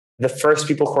the first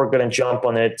people who are going to jump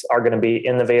on it are going to be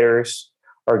innovators,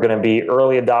 are going to be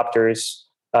early adopters,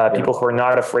 people who are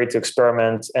not afraid to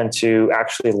experiment and to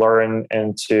actually learn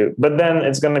but then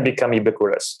it's going to become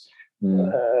ubiquitous.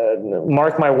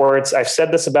 Mark my words. I've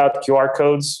said this about QR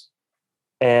codes,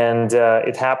 and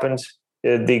it happened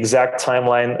the exact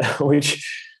timeline, which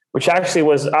actually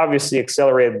was obviously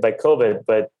accelerated by COVID,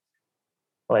 but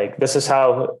like, this is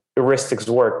how heuristics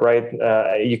work, right?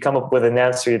 You come up with an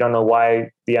answer, you don't know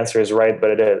why the answer is right, but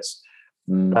it is.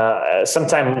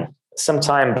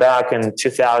 Sometime back in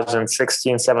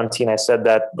 2016, 17, I said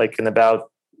that like in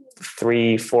about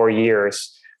 3-4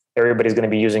 years, everybody's going to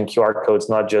be using QR codes,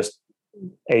 not just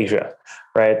Asia,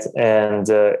 right? And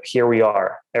here we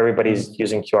are, everybody's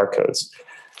using QR codes.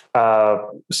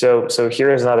 So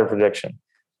here is another prediction.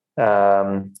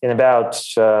 In about,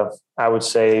 I would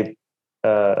say,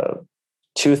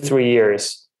 2-3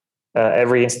 years,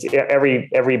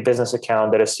 every business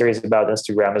account that is serious about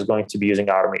Instagram is going to be using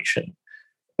automation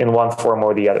in one form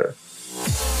or the other.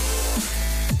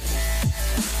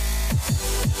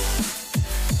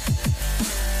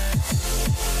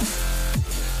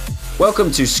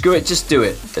 Welcome to Screw It, Just Do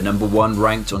It, the #1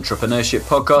 ranked entrepreneurship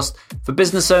podcast for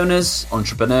business owners,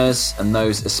 entrepreneurs, and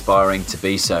those aspiring to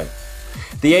be so.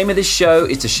 The aim of this show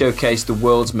is to showcase the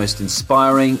world's most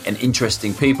inspiring and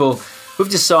interesting people who've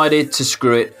decided to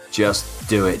screw it, just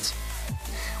do it.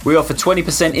 We offer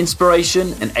 20%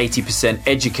 inspiration and 80%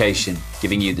 education,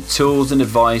 giving you the tools and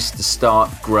advice to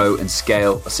start, grow, and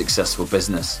scale a successful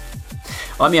business.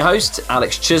 I'm your host,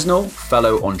 Alex Chisnell,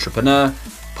 fellow entrepreneur,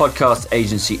 podcast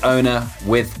agency owner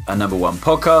with a #1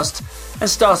 podcast, and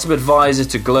startup advisor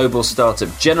to global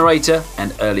startup generator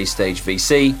and early stage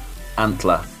VC,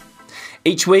 Antler.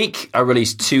 Each week, I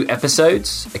release 2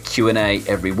 episodes, a Q&A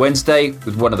every Wednesday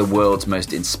with one of the world's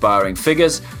most inspiring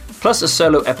figures, plus a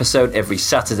solo episode every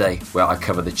Saturday where I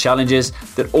cover the challenges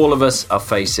that all of us are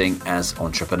facing as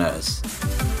entrepreneurs.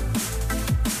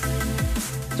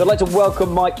 So I'd like to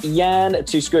welcome Mike Yan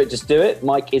to Screw It, Just Do It.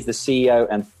 Mike is the CEO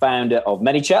and founder of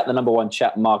ManyChat, the #1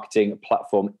 chat marketing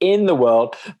platform in the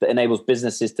world that enables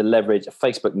businesses to leverage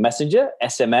Facebook Messenger,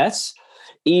 SMS,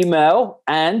 email,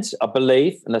 and I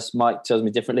believe, unless Mike tells me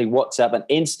differently, WhatsApp and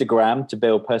Instagram to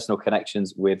build personal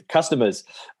connections with customers.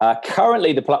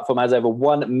 Currently, the platform has over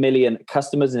 1 million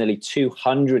customers in nearly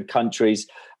 200 countries,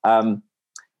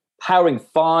 powering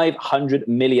 500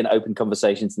 million open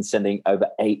conversations and sending over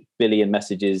 8 billion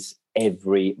messages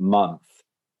every month.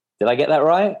 Did I get that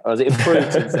right? Or has it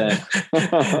improved since then?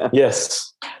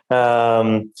 Yes.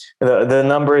 The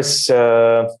numbers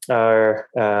are,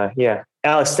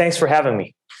 Alex, thanks for having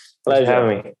me.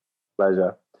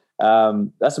 Pleasure.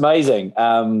 That's amazing.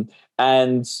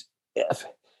 And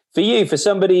for you, for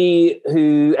somebody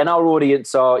who, and our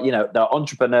audience are, they're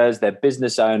entrepreneurs, they're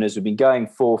business owners. We've been going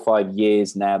 4 or 5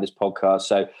 years now, this podcast.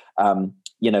 So,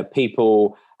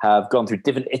 people have gone through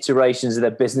different iterations of their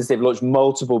business. They've launched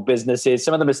multiple businesses.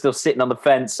 Some of them are still sitting on the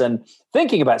fence and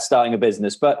thinking about starting a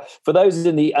business. But for those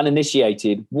in the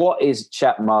uninitiated, what is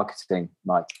chat marketing,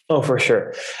 Mike? Oh, for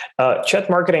sure. Chat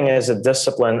marketing is a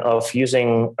discipline of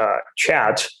using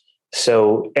chat.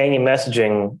 So any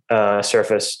messaging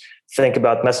surface, think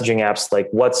about messaging apps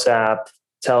like WhatsApp,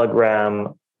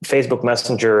 Telegram, Facebook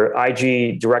Messenger,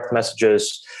 IG direct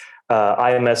messages,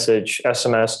 iMessage,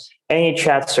 SMS, any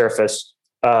chat surface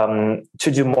to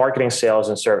do marketing, sales,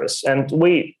 and service. And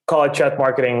we call it chat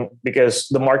marketing because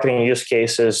the marketing use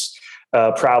case is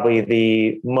probably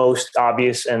the most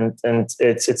obvious and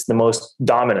it's the most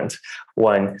dominant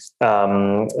one.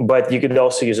 But you could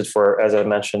also use it for, as I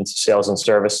mentioned, sales and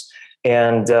service.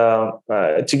 And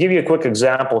to give you a quick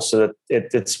example so that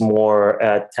it's more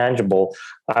tangible,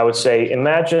 I would say,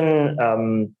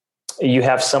 imagine you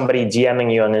have somebody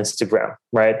DMing you on Instagram,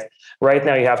 right? Right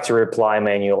now you have to reply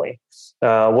manually.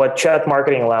 What chat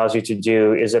marketing allows you to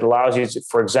do is it allows you to,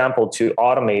 for example, to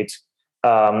automate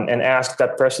and ask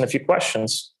that person a few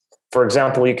questions. For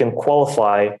example, you can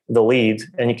qualify the lead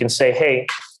and you can say, hey,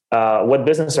 what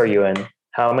business are you in?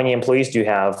 How many employees do you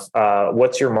have?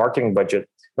 What's your marketing budget?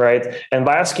 Right. And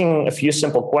by asking a few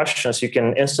simple questions, you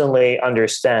can instantly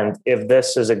understand if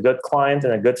this is a good client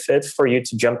and a good fit for you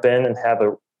to jump in and have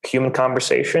a human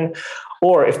conversation,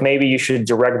 or if maybe you should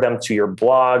direct them to your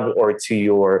blog or to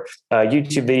your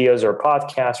YouTube videos or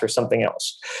podcast or something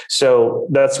else. So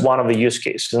that's one of the use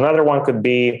cases. Another one could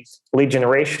be lead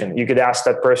generation. You could ask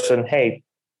that person, hey,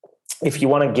 if you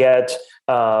want to get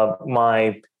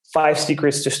my 5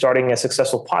 secrets to starting a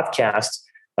successful podcast,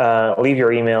 leave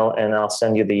your email and I'll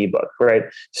send you the ebook, right?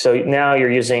 So now you're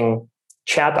using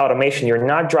chat automation. You're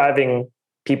not driving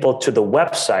people to the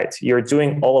website. You're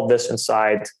doing all of this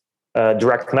inside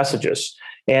direct messages.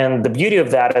 And the beauty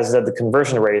of that is that the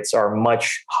conversion rates are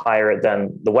much higher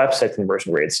than the website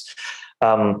conversion rates.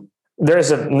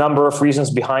 There's a number of reasons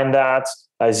behind that.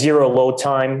 Zero load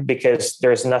time, because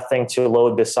there's nothing to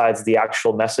load besides the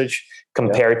actual message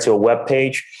compared to a web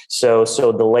page. So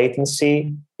the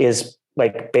latency is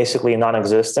like basically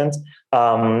non-existent.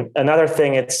 Another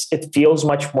thing, it feels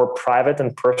much more private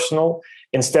and personal.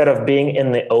 Instead of being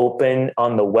in the open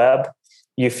on the web,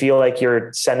 you feel like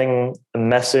you're sending a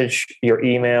message, your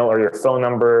email or your phone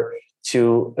number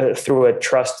to through a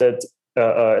trusted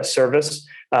service,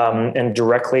 and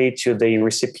directly to the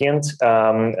recipient,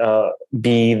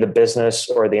 be the business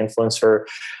or the influencer.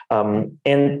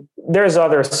 And there's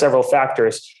several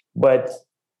factors, but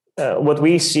what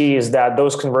we see is that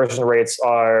those conversion rates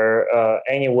are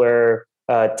anywhere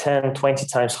 10, 20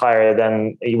 times higher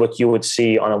than what you would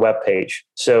see on a web page.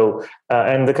 So,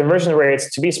 and the conversion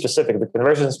rates, to be specific, the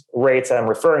conversion rates that I'm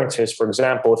referring to is, for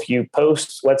example, if you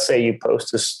post, let's say you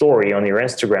post a story on your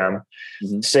Instagram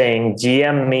saying,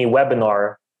 DM me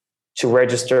webinar to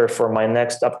register for my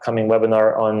next upcoming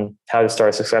webinar on how to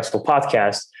start a successful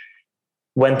podcast.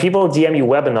 When people DM you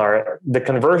webinar, the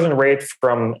conversion rate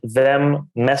from them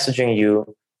messaging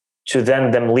you to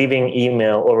then them leaving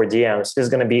email over DMs is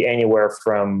going to be anywhere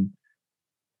from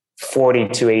 40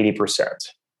 to 80%.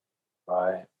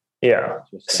 Right. Yeah.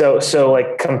 So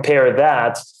like compare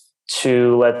that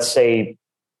to, let's say,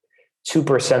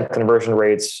 2% conversion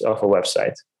rates of a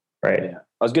website, right? Yeah.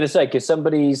 I was going to say,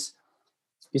 because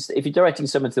if you're directing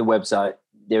someone to the website,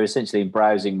 they're essentially in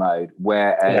browsing mode,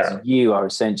 whereas you are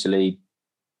essentially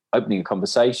opening a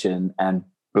conversation and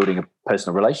building a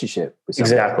personal relationship with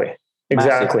someone.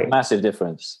 Exactly. Massive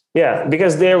difference. Yeah,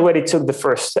 because they already took the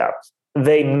first step.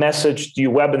 They messaged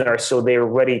you webinar, so they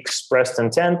already expressed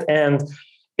intent. And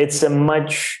it's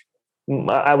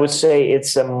I would say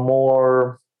it's a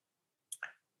more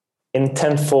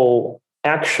intentful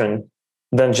action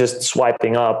than just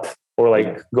swiping up or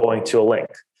like going to a link.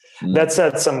 That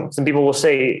said, some people will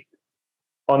say,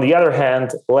 on the other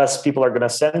hand, less people are going to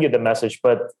send you the message,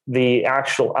 but the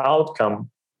actual outcome,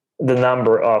 the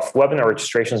number of webinar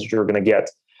registrations that you're going to get,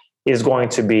 is going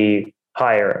to be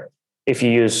higher if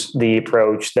you use the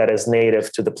approach that is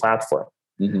native to the platform.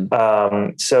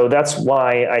 So that's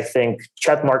why I think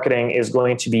chat marketing is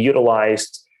going to be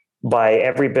utilized by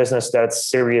every business that's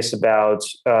serious about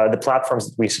the platforms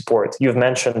that we support. You've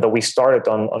mentioned that we started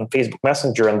on Facebook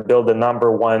Messenger and built the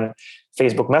number one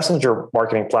Facebook Messenger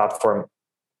marketing platform.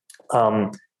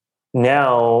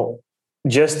 Now,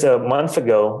 just a month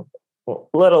ago, a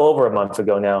little over a month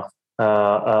ago now,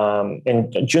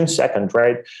 in June 2nd,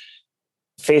 right?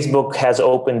 Facebook has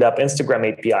opened up Instagram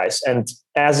APIs. And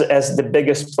as the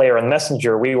biggest player on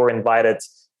Messenger, we were invited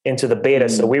into the beta.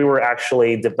 So we were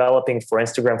actually developing for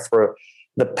Instagram for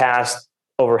the past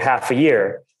over half a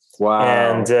year. Wow.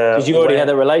 And because you already had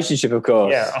a relationship, of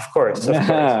course. Yeah, of course.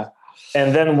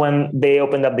 And then when they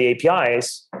opened up the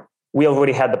APIs, we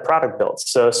already had the product built.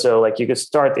 So like you could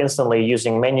start instantly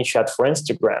using ManyChat for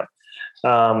Instagram.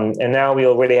 And now we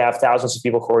already have thousands of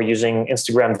people who are using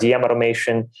Instagram DM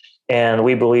automation. And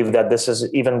we believe that this is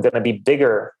even going to be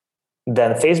bigger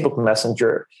than Facebook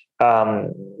Messenger,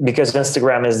 because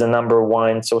Instagram is the number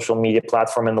one social media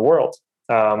platform in the world.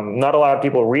 Not a lot of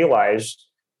people realize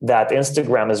that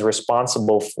Instagram is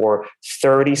responsible for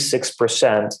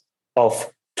 36%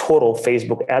 of total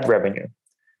Facebook ad revenue.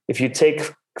 If you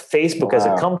take Facebook as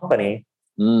a company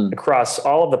across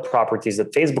all of the properties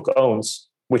that Facebook owns,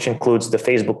 which includes the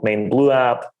Facebook main Blue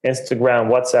app, Instagram,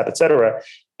 WhatsApp, etc.,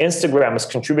 Instagram is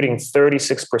contributing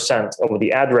 36% of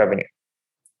the ad revenue.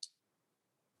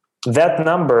 That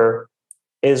number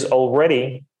is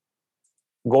already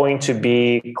going to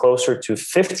be closer to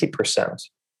 50%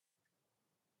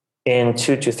 in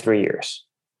 2 to 3 years.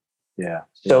 Yeah.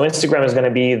 So Instagram is going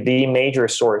to be the major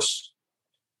source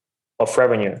of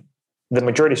revenue, the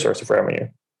majority source of revenue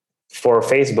for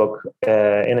Facebook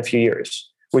in a few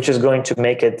years, which is going to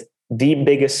make it the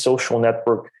biggest social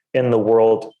network in the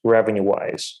world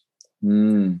revenue-wise.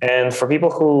 And for people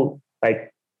who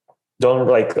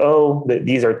don't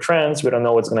these are trends, we don't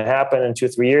know what's going to happen in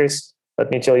 2-3 years,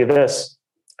 let me tell you this.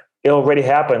 It already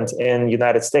happened in the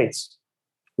United States.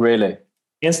 Really?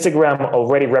 Instagram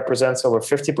already represents over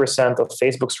 50% of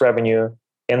Facebook's revenue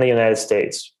in the United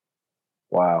States.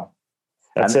 Wow.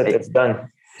 That's it. It's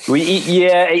done.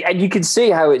 And you can see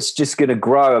how it's just going to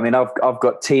grow. I mean, I've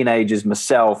got teenagers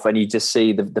myself, and you just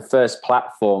see the first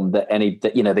platform that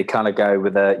they kind of go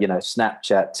with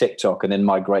Snapchat, TikTok, and then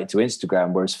migrate to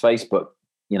Instagram, whereas Facebook,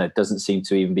 doesn't seem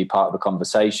to even be part of the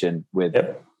conversation with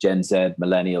Gen Z,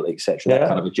 millennial, etc. That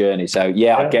kind of a journey. So I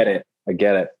get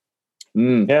it.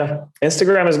 Yeah.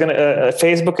 Instagram is going to,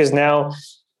 Facebook is now,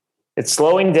 it's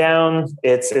slowing down.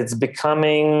 It's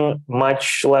becoming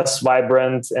much less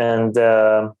vibrant, and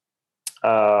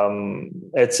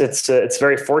it's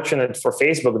very fortunate for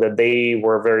Facebook that they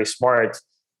were very smart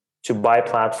to buy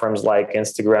platforms like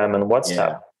Instagram and WhatsApp.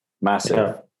 Yeah.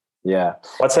 Massive. Yeah.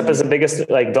 WhatsApp is the biggest,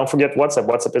 like, don't forget WhatsApp.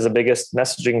 WhatsApp is the biggest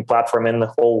messaging platform in the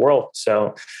whole world.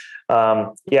 So,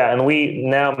 and we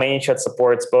now ManyChat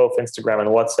supports both Instagram and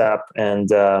WhatsApp. And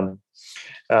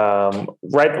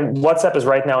WhatsApp is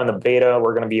right now in the beta.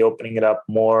 We're going to be opening it up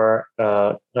more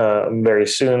very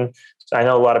soon. I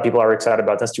know a lot of people are excited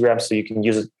about Instagram, so you can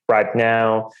use it right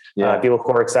now. People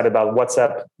who are excited about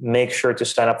WhatsApp, make sure to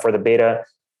sign up for the beta.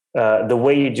 The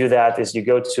way you do that is you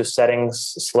go to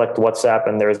settings, select WhatsApp,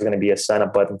 and there's going to be a sign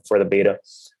up button for the beta.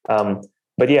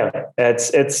 But yeah,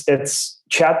 it's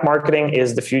chat marketing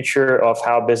is the future of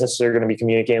how businesses are going to be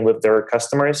communicating with their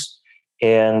customers.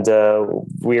 And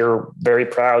we're very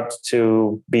proud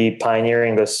to be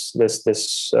pioneering this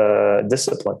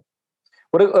discipline.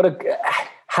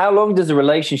 How long does the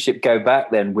relationship go back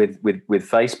then with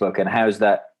Facebook, and how's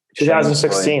that?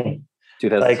 2016.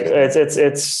 Like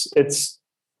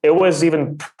it was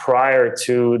even prior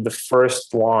to the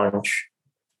first launch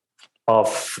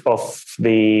of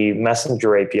the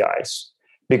Messenger APIs,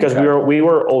 because we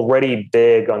were already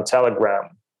big on Telegram,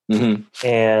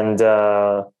 and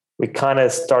we kind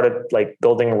of started like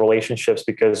building relationships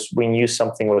because we knew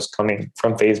something was coming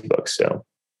from Facebook. So.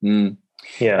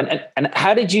 Yeah. And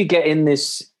how did you get in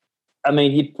this? I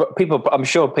mean, I'm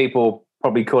sure people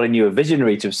probably calling you a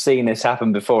visionary to have seen this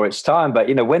happen before its time, but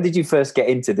when did you first get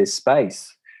into this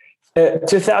space?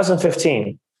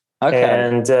 2015. Okay.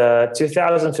 And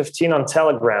 2015 on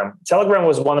Telegram. Telegram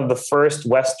was one of the first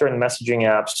Western messaging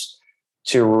apps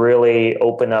to really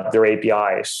open up their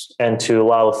APIs and to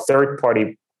allow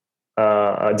third-party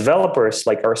developers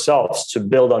like ourselves to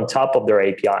build on top of their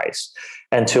APIs,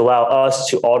 and to allow us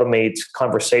to automate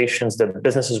conversations that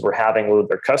businesses were having with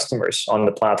their customers on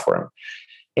the platform.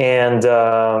 And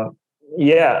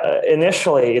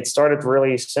initially it started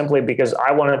really simply because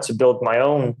I wanted to build my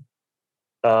own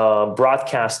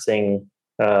broadcasting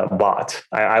bot.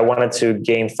 I wanted to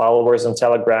gain followers on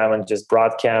Telegram and just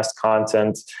broadcast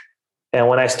content. And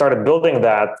when I started building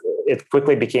that, it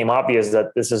quickly became obvious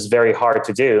that this is very hard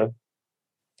to do.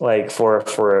 Like for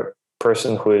a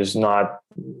person who is not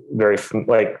very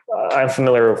I'm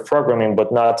familiar with programming,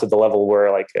 but not to the level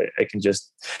where like I can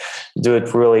just do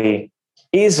it really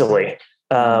easily.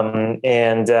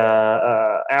 And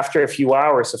after a few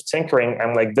hours of tinkering,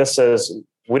 I'm like,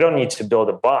 we don't need to build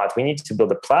a bot. We need to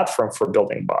build a platform for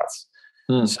building bots.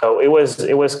 So it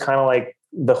was kind of like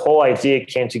the whole idea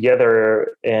came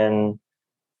together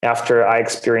after I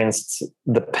experienced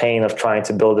the pain of trying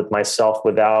to build it myself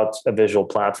without a visual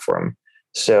platform.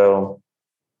 So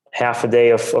half a day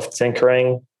of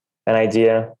tinkering, an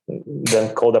idea,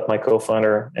 then called up my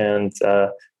co-founder, and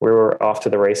we were off to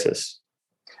the races.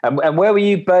 And where were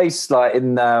you based? Like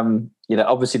in,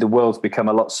 obviously the world's become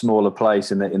a lot smaller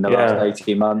place in the last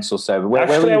 18 months or so. But where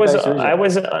were you based?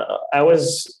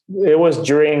 It was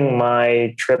during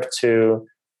my trip to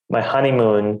my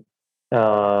honeymoon.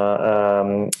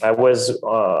 I was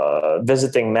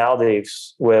visiting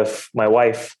Maldives with my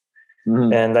wife,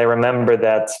 and I remember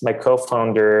that my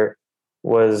co-founder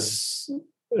was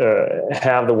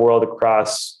half the world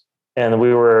across, and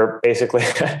we were basically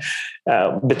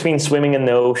between swimming in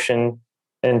the ocean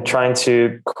and trying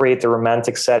to create the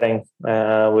romantic setting.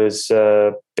 Was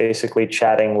basically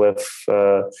chatting with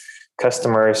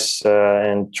customers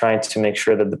and trying to make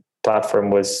sure that the platform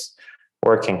was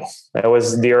working. It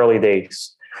was the early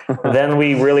days. Then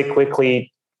we really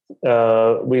quickly,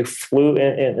 we flew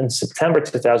in September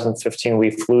 2015, we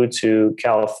flew to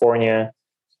California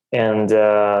and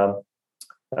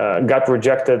got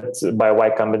rejected by Y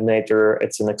Combinator.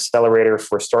 It's an accelerator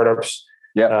for startups,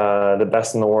 the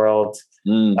best in the world.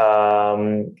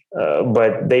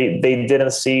 But they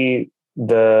didn't see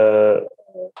the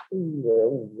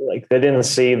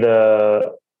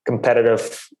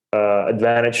competitive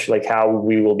advantage, like how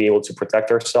we will be able to protect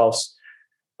ourselves.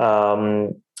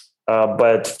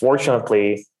 But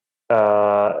fortunately,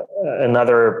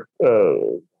 another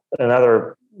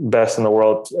best in the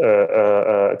world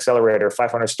accelerator,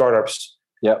 500 startups,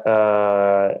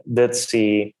 did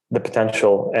see the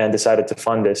potential and decided to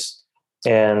fund this.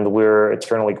 And we're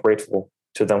eternally grateful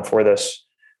to them for this.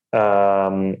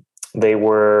 They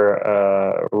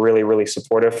were really, really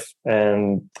supportive,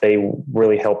 and they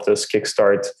really helped us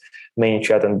kickstart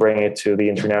ManyChat and bring it to the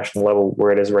international level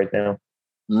where it is right now.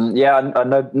 Yeah, I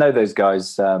know those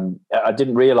guys. I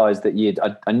didn't realize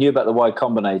that I knew about the Y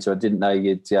Combinator. I didn't know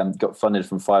you'd got funded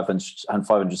from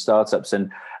 500 startups.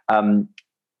 And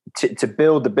to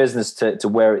build the business to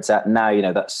where it's at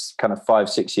now, that's kind of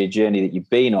 5-6 year journey that you've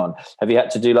been on. Have you had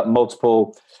to do like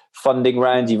multiple funding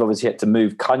rounds? You've obviously had to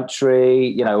move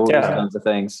country, all these kinds of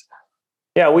things.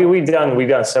 Yeah, we've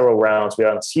done several rounds. We've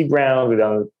done seed round, we've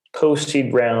done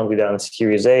post-seed round, we've done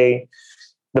Series A.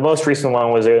 The most recent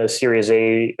one was a Series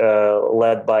A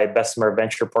led by Bessemer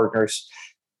Venture Partners.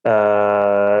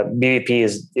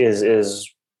 BVP is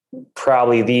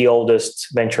probably the oldest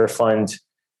venture fund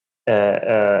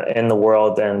in the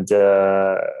world, and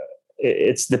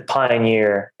it's the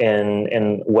pioneer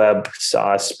in web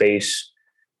SaaS space.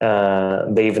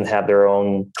 They even have their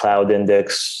own cloud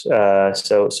index.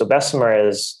 So Bessemer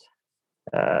is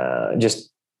just.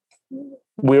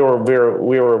 We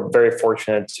were very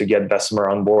fortunate to get Bessemer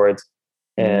on board,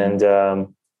 and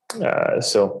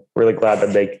so really glad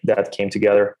that came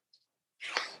together.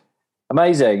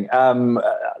 Amazing. I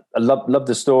love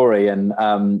the story, and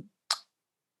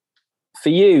for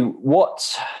you,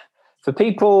 for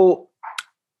people.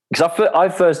 Because I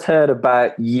first heard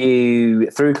about you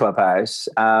through Clubhouse.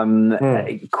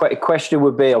 A question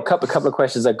would be, or a couple of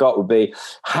questions I got would be,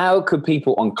 how could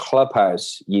people on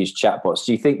Clubhouse use chatbots?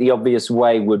 Do you think the obvious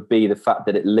way would be the fact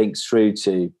that it links through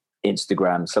to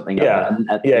Instagram, something like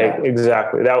that? Yeah,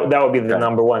 exactly. That would be the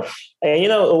number one. And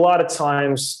a lot of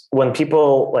times when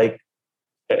people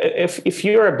if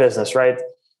you're a business, right,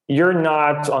 you're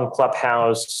not on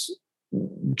Clubhouse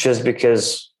just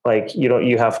because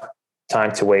you have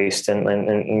time to waste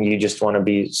and you just want to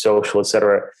be social,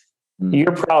 etc.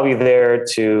 You're probably there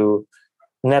to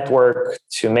network,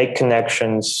 to make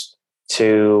connections,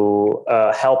 to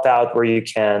help out where you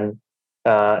can,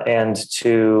 and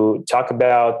to talk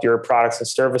about your products and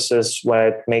services when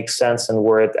it makes sense and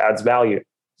where it adds value.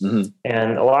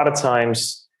 And a lot of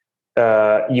times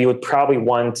you would probably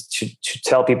want to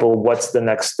tell people what's the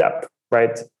next step,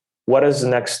 right? What is the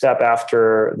next step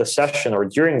after the session or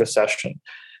during the session?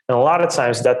 And a lot of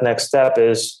times that next step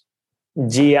is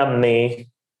DM me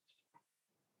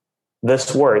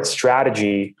this word,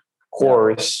 strategy,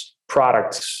 course,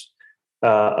 products,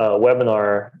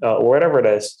 webinar, or whatever it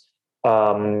is,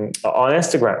 on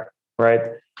Instagram, right?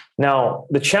 Now,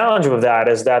 the challenge with that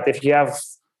is that if you have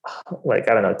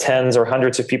tens or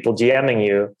hundreds of people DMing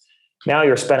you, now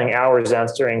you're spending hours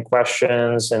answering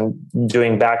questions and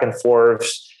doing back and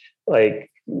forths.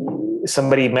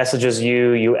 Somebody messages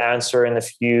you, you answer in a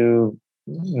few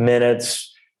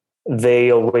minutes.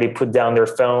 They already put down their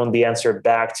phone. They answer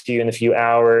back to you in a few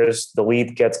hours. The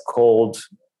lead gets cold.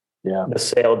 Yeah. The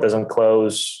sale doesn't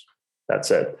close. That's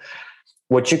it.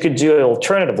 What you could do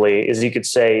alternatively is you could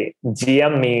say,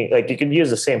 DM me, you could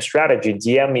use the same strategy,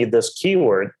 DM me this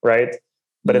keyword, right?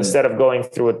 But instead of going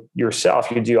through it yourself,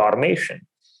 you do automation.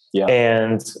 Yeah.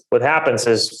 And what happens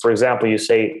is, for example, you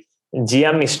say,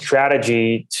 DM me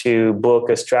strategy to book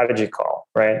a strategy call,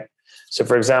 right? So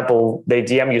for example, they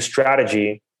DM you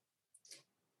strategy,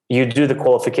 you do the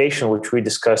qualification, which we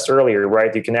discussed earlier,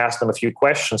 right? You can ask them a few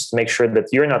questions to make sure that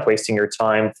you're not wasting your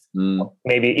time,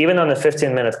 maybe even on a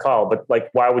 15-minute call. But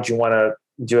why would you want to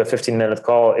do a 15-minute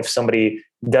call if somebody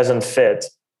doesn't fit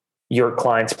your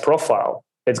client's profile?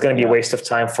 It's going to be a waste of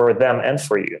time for them and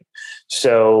for you.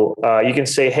 So you can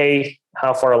say, hey,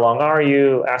 how far along are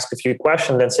you? Ask a few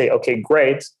questions, then say, okay,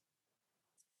 great.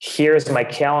 Here's my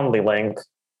Calendly link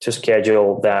to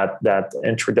schedule that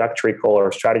introductory call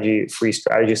or free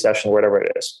strategy session, whatever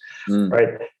it is,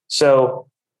 right? So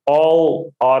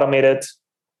all automated.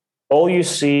 All you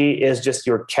see is just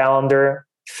your calendar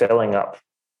filling up,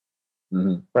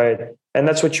 right? And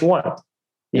that's what you want.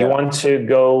 You want to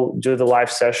go do the live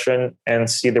session and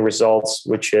see the results,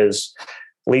 which is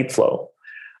lead flow.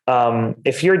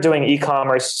 If you're doing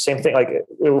e-commerce, same thing.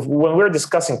 When we're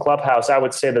discussing Clubhouse, I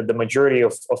would say that the majority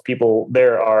of people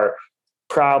there are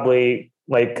probably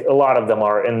a lot of them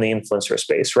are in the influencer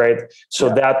space, right? So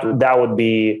that would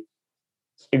be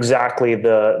exactly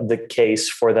the case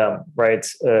for them, right?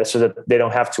 So that they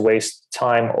don't have to waste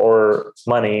time or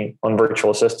money on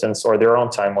virtual assistants or their own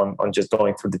time on just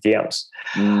going through the DMs.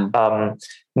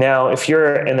 Now, if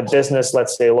you're in a business,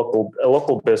 let's say a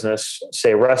local business,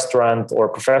 say restaurant or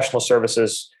professional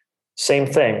services, same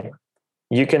thing.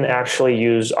 You can actually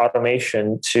use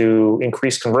automation to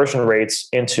increase conversion rates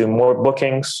into more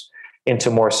bookings, into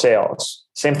more sales.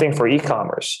 Same thing for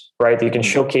e-commerce, right? You can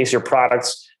showcase your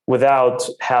products without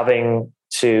having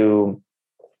to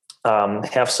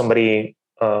have somebody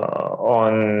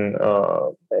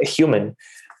a human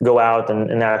go out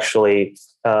and actually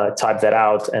type that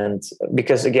out. And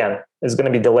because again, there's going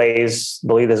to be delays,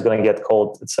 the lead is going to get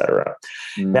cold, etc.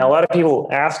 Now, a lot of people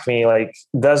ask me, like,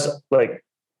 does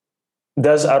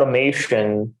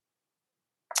automation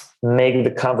make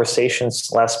the conversations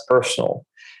less personal?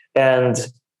 And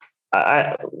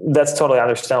that's totally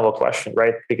understandable question,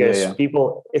 right? Because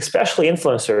people, especially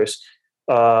influencers,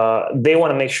 they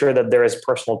want to make sure that there is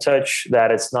personal touch,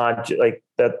 that it's not like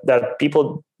that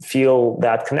people feel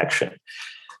that connection.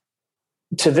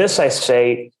 To this, I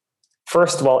say,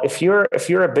 first of all, if you're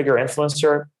a bigger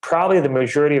influencer, probably the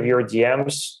majority of your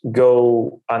DMs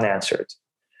go unanswered,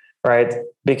 right?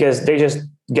 Because they just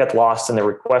get lost in the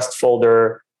request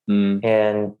folder,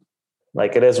 and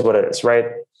like it is what it is, right?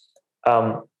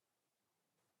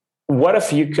 What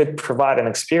if you could provide an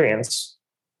experience?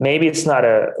 Maybe it's not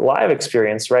a live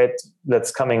experience, right?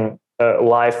 That's coming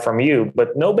live from you,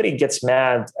 but nobody gets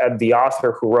mad at the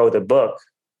author who wrote a book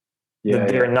that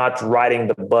they're not writing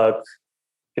the book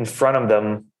in front of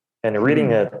them and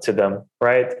reading it to them,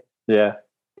 right? Yeah.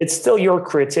 It's still your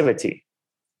creativity.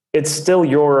 It's still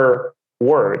your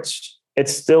words.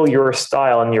 It's still your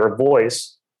style and your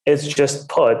voice. It's just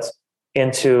put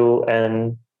into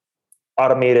an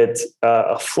automated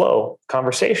flow,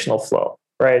 conversational flow,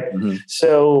 right?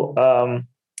 So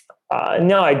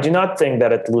no, I do not think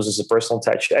that it loses a personal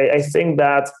touch. I think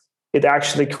that it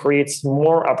actually creates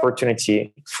more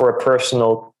opportunity for a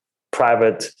personal,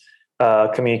 private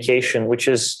communication, which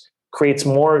creates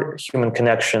more human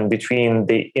connection between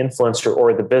the influencer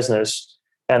or the business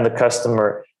and the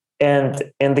customer.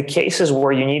 And in the cases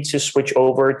where you need to switch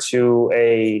over to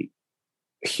a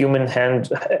human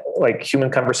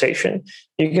conversation,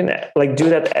 you can do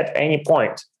that at any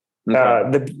point. I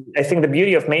think the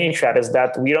beauty of ManyChat is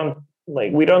that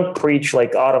we don't preach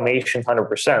automation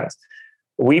 100%.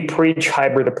 We preach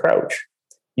hybrid approach.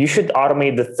 You should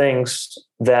automate the things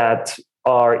that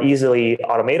are easily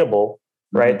automatable,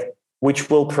 right? Which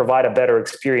will provide a better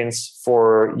experience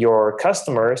for your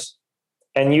customers.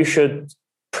 And you should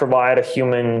provide a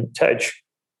human touch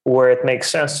where it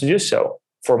makes sense to do so,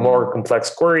 for more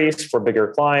complex queries, for bigger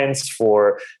clients,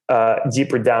 for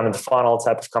deeper down in the funnel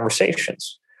type of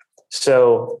conversations.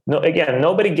 So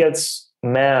nobody gets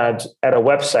mad at a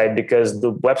website because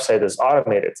the website is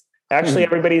automated. Actually,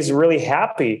 everybody's really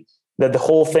happy that the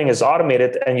whole thing is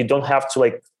automated and you don't have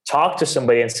to talk to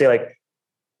somebody and say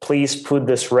please put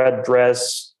this red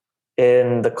dress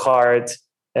in the cart.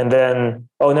 And then,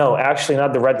 oh no, actually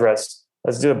not the red dress.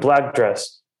 Let's do a black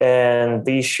dress and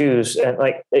these shoes. And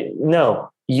no,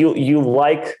 you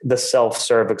like the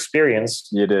self-serve experience.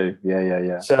 You do.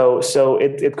 Yeah. So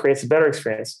it creates a better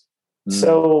experience.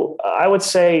 So I would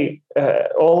say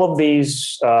all of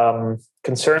these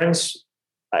concerns,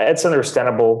 it's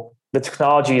understandable. The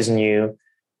technology is new.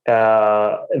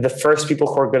 The first people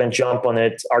who are going to jump on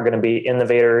it are going to be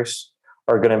innovators,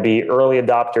 are going to be early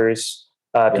adopters,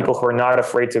 people who are not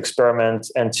afraid to experiment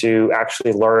and to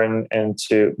actually learn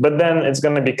but then it's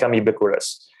going to become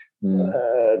ubiquitous.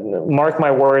 Mark my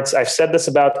words. I've said this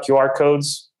about QR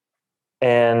codes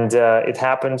and it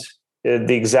happened.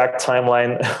 The exact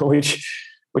timeline,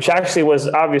 which actually was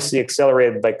obviously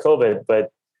accelerated by COVID,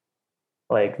 but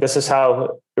this is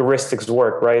how heuristics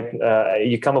work, right?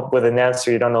 You come up with an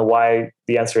answer, you don't know why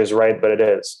the answer is right, but it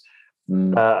is.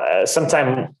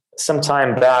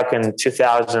 Sometime back in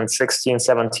 2016,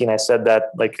 17, I said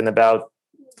that in about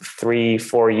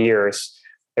 3-4 years,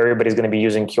 everybody's going to be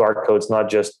using QR codes, not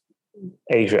just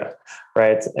Asia,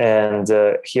 right? And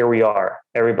here we are,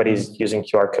 everybody's using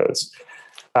QR codes.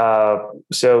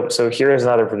 So here is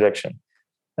another prediction.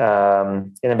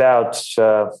 In about,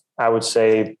 I would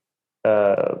say,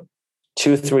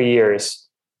 2-3 years,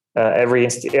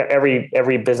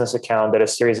 every business account that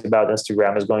is serious about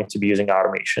Instagram is going to be using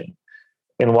automation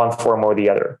in one form or the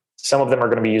other. Some of them are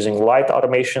going to be using light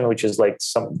automation, which is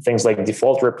some things like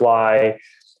default reply,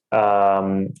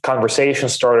 conversation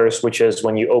starters, which is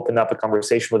when you open up a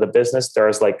conversation with a business,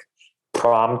 there's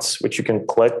prompts which you can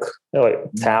click,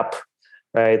 tap,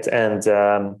 right? And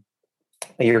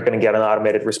you're going to get an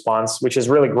automated response, which is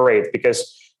really great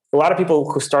because a lot of people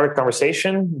who start a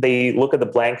conversation, they look at the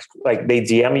blank, they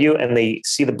DM you and they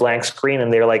see the blank screen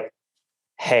and they're like,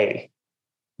 hey,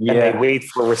 and they wait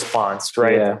for a response,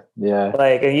 right? Yeah.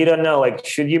 And you don't know,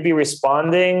 should you be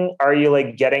responding? Are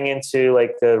you getting into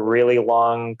a really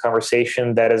long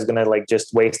conversation that is going to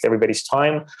just waste everybody's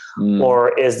time?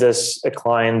 Or is this a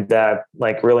client that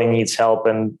really needs help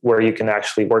and where you can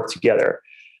actually work together?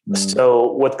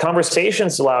 So what conversation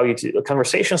starters allow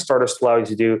you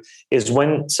to do is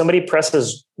when somebody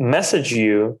presses message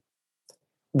you,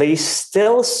 they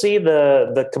still see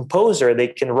the composer. They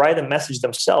can write a message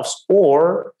themselves,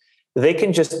 or they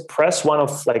can just press one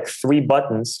of like 3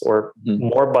 buttons or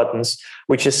more buttons,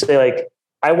 which is say like,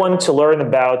 I want to learn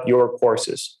about your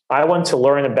courses. I want to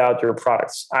learn about your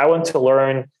products. I want to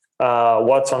learn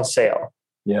what's on sale.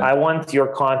 Yeah. I want your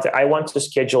content. I want to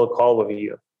schedule a call with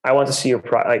you. I want to see your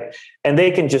product. And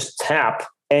they can just tap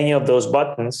any of those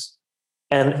buttons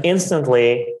and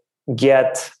instantly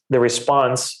get the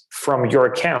response from your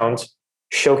account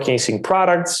showcasing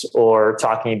products or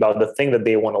talking about the thing that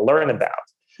they want to learn about.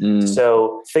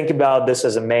 So think about this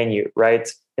as a menu, right?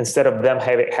 Instead of them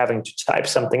having to type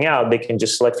something out, they can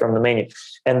just select from the menu.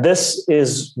 And this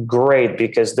is great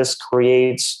because this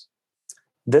creates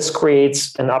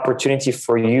an opportunity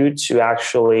for you to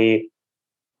actually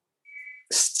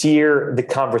steer the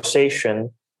conversation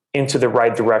into the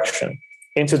right direction,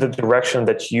 into the direction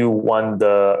that you want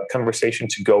the conversation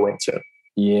to go into.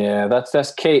 Yeah,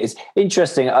 that's key. It's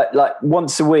interesting. Like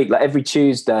once a week, like every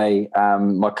Tuesday,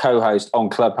 my co-host on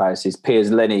Clubhouse is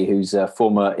Piers Linney, who's a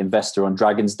former investor on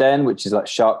Dragon's Den, which is like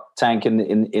Shark Tank in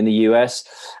the US,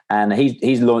 and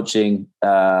he's launching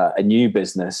a new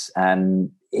business.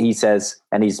 And he says,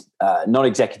 and he's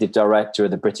non-executive director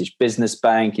of the British Business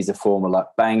Bank. He's a former like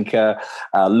banker,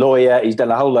 lawyer. He's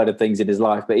done a whole load of things in his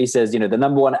life. But he says, the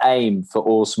number one aim for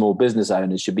all small business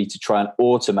owners should be to try and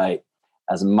automate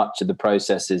as much of the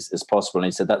processes as possible. And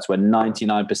he said that's where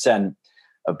 99%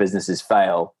 of businesses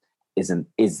fail is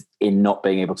in not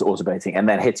being able to automating and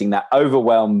then hitting that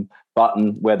overwhelm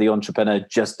button where the entrepreneur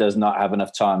just does not have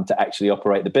enough time to actually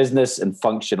operate the business and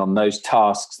function on those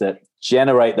tasks that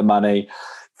generate the money,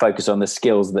 focus on the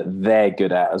skills that they're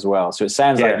good at as well. So it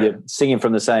sounds like you're singing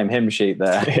from the same hymn sheet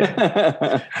there.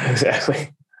 Yeah, exactly.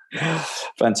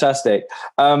 Fantastic.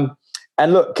 And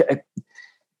look,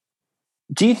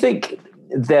 do you think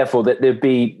therefore that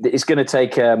it's going to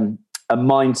take a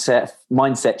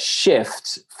mindset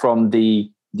shift from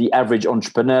the average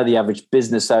entrepreneur, the average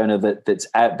business owner that's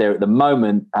out there at the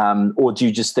moment, or do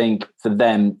you just think for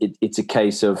them it's a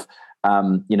case of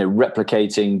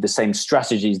replicating the same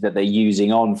strategies that they're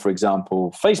using on, for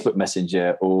example, Facebook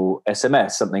Messenger or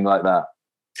SMS, something like that?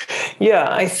 Yeah,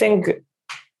 I think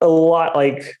a lot,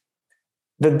 like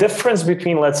the difference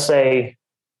between, let's say,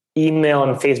 email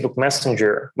and Facebook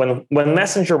Messenger, when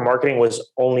messenger marketing was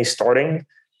only starting,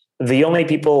 the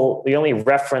only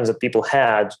reference that people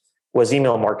had was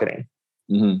email marketing.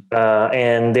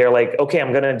 And they're like, okay,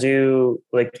 I'm going to do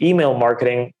like email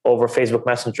marketing over Facebook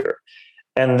Messenger.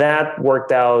 And that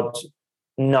worked out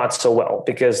not so well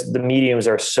because the mediums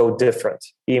are so different.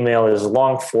 Email is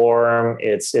long form.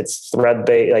 It's thread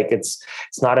based. Like it's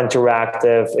not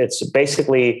interactive. It's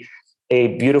basically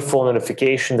a beautiful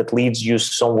notification that leads you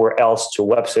somewhere else to a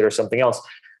website or something else.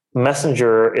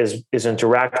 Messenger is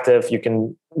interactive. You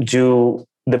can do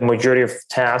the majority of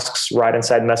tasks right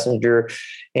inside Messenger.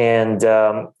 And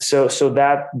so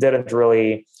that didn't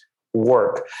really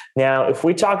work. Now, if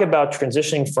we talk about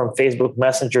transitioning from Facebook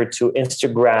Messenger to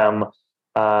Instagram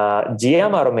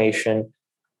DM automation,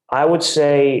 I would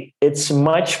say it's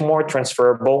much more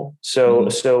transferable. So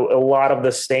a lot of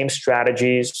the same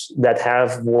strategies that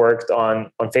have worked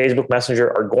on Facebook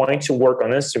Messenger are going to work on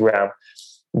Instagram.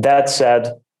 That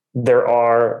said, there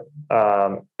are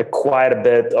quite a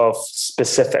bit of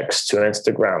specifics to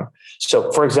Instagram.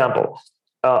 So, for example,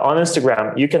 on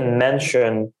Instagram, you can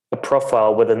mention a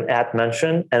profile with an @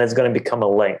 mention, and it's going to become a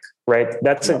link, right?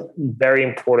 That's a very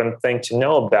important thing to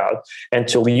know about and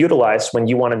to utilize when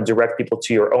you want to direct people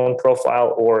to your own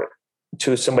profile or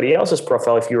to somebody else's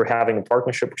profile if you're having a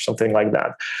partnership or something like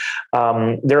that.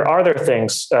 There are other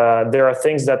things. There are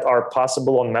things that are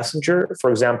possible on Messenger, for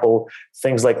example,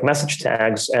 things like message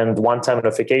tags and one-time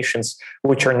notifications,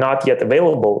 which are not yet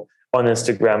available on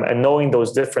Instagram, and knowing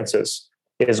those differences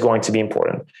is going to be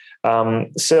important.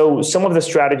 So some of the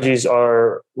strategies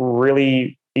are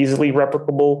really easily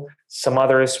replicable. Some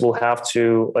others will have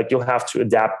to, you'll have to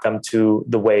adapt them to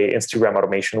the way Instagram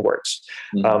automation works.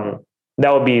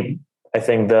 That would be, I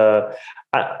think,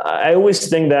 I always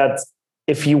think that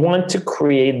if you want to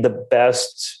create the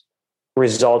best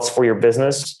results for your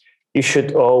business, you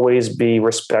should always be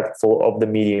respectful of the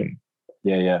medium.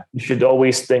 Yeah. You should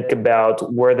always think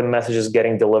about where the message is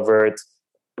getting delivered.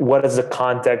 What is the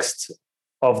context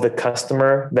of the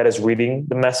customer that is reading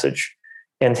the message,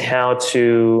 and how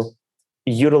to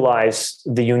utilize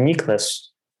the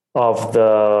uniqueness of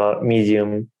the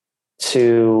medium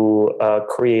to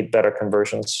create better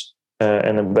conversions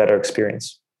and a better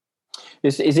experience.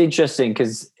 It's interesting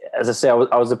because, as I say,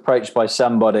 I was approached by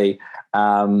somebody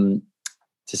to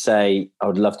say, I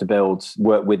would love to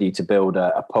work with you to build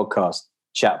a podcast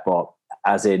chatbot,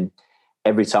 as in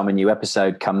every time a new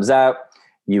episode comes out,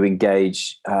 you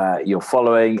engage your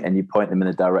following and you point them in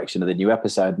the direction of the new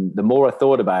episode. And the more I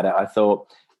thought about it, I thought,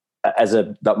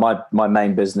 that my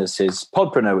main business is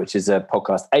Podpreneur, which is a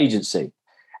podcast agency.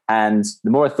 And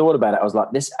the more I thought about it, I was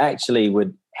like, this actually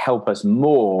would help us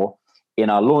more in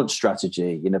our launch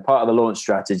strategy. You know, part of the launch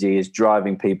strategy is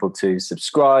driving people to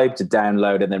subscribe, to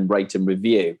download, and then rate and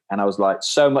review. And I was like,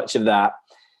 so much of that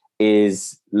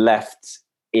is left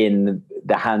in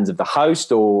the hands of the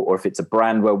host, or if it's a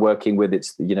brand we're working with,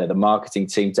 it's, you know, the marketing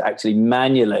team to actually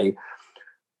manually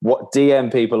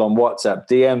DM people on WhatsApp,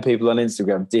 DM people on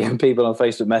Instagram, DM people on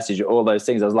Facebook Messenger, all those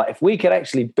things. I was like, if we could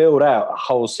actually build out a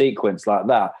whole sequence like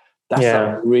that, that's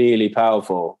like really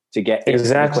powerful to get into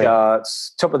the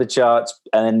charts, top of the charts,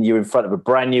 and then you're in front of a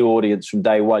brand new audience from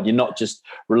day one. You're not just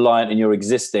reliant on your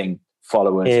existing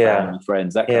followers, family,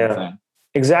 friends, that kind of thing.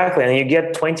 Exactly. And you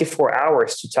get 24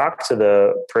 hours to talk to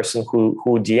the person who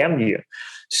DM'd you.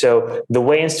 So the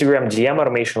way Instagram DM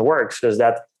automation works is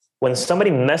that when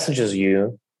somebody messages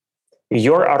you,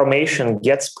 your automation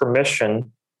gets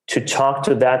permission to talk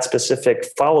to that specific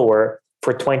follower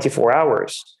for 24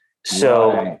 hours.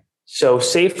 So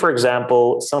say, for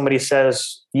example, somebody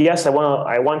says, yes, I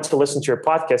want to listen to your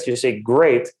podcast. You say,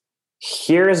 great,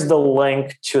 here's the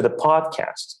link to the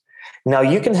podcast. Now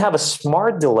you can have a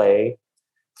smart delay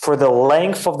for the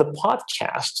length of the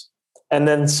podcast and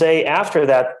then say after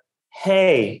that,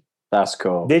 hey, that's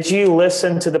cool. Did you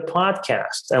listen to the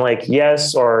podcast? And like,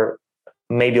 yes, or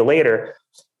maybe later.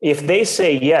 If they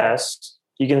say yes,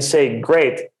 you can say,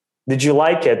 great, did you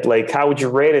like it? Like, how would you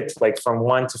rate it? Like from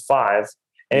 1 to 5.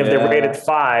 And if they rated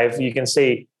 5, you can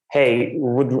say, hey,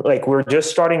 we're just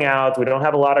starting out. We don't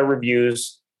have a lot of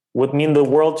reviews. Would mean the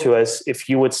world to us if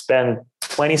you would spend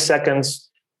 20 seconds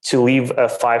to leave a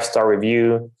 5-star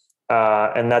review.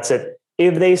 And that's it.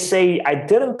 If they say, I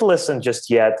didn't listen just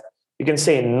yet, you can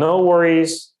say, no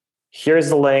worries. Here's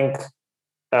the link.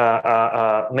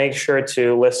 Make sure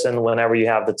to listen whenever you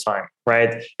have the time,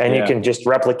 right? And you can just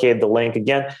replicate the link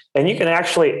again. And you can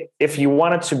actually, if you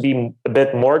wanted to be a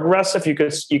bit more aggressive, you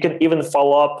can even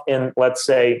follow up in, let's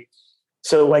say,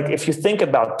 so like if you think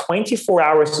about 24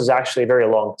 hours is actually a very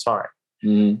long time.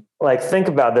 Mm-hmm. Like think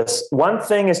about this. One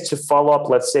thing is to follow up,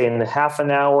 let's say in half an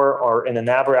hour or in an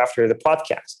hour after the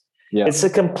podcast. Yeah. It's a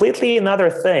completely another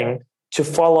thing to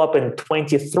follow up in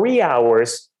 23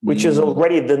 hours, which is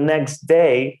already the next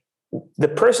day. The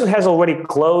person has already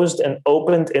closed and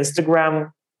opened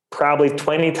Instagram probably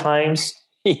 20 times.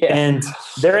 And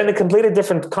they're in a completely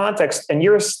different context. And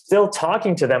you're still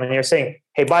talking to them and you're saying,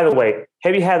 hey, by the way,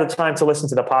 have you had the time to listen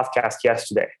to the podcast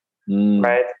yesterday?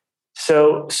 Right?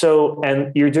 So,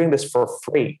 and you're doing this for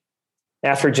free.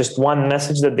 After just one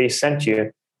message that they sent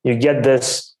you, you get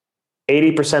this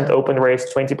 80% open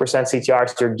rates, 20%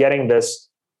 CTRs. You're getting this.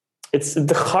 It's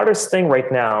the hardest thing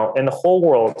right now in the whole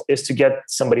world is to get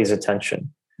somebody's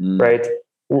attention, right?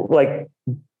 Like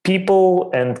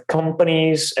people and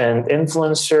companies and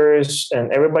influencers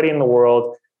and everybody in the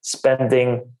world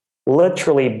spending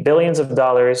literally billions of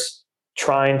dollars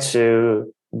trying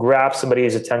to grab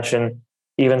somebody's attention,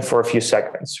 even for a few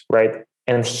seconds, right?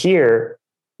 And here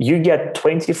you get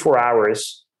 24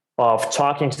 hours of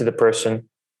talking to the person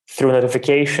through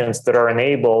notifications that are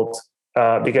enabled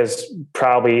because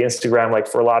probably Instagram, like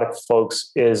for a lot of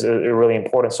folks, is a really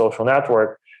important social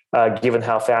network, given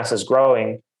how fast it's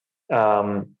growing.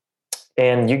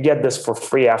 And you get this for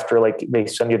free after like they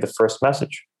send you the first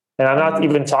message. And I'm not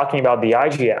even talking about the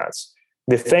IG ads.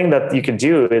 The thing that you can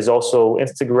do is also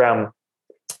Instagram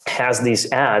has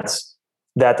these ads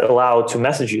that allow to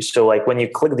message you. So like when you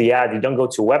click the ad, you don't go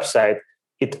to a website,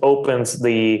 it opens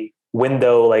the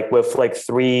window like with like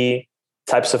 3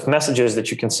 types of messages that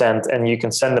you can send, and you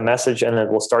can send the message and it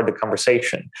will start the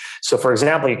conversation. So for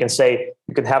example, you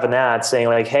could have an ad saying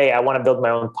like, hey, I want to build my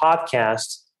own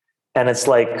podcast. And it's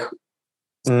like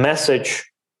message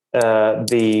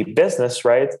the business,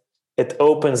 right? It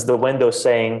opens the window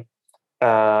saying,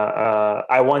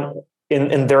 I want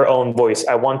in their own voice,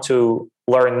 I want to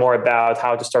learn more about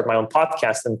how to start my own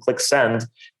podcast, and click send.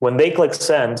 When they click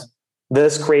send,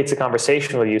 this creates a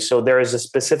conversation with you. So there is a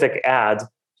specific ad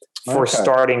for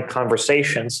starting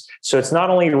conversations. So it's not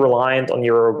only reliant on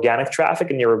your organic traffic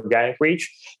and your organic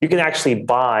reach, you can actually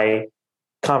buy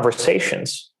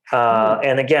conversations.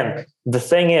 And again, the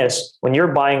thing is, when you're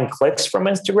buying clicks from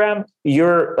Instagram,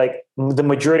 you're like, the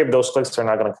majority of those clicks are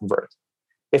not going to convert.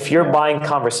 If you're buying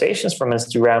conversations from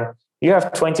Instagram, you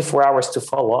have 24 hours to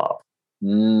follow up.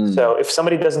 So if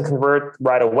somebody doesn't convert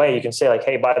right away, you can say like,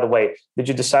 hey, by the way, did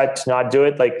you decide to not do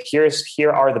it? Like, here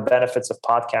are the benefits of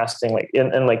podcasting. Like,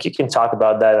 and like, you can talk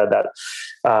about that.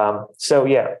 So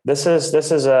yeah, this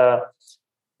is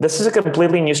this is a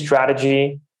completely new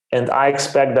strategy, and I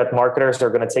expect that marketers are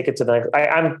going to take it to the next.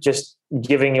 I'm just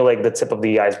giving you like the tip of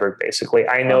the iceberg, basically.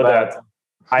 I know that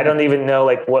I don't even know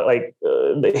like what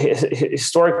the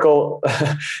historical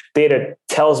data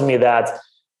tells me that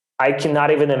I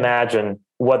cannot even imagine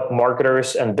what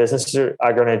marketers and businesses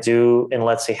are going to do in,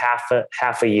 let's say,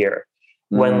 half a year,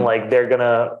 when like they're going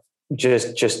to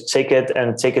just take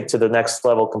it to the next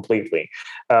level completely.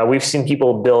 We've seen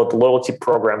people build loyalty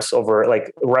programs over,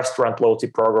 like restaurant loyalty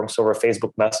programs over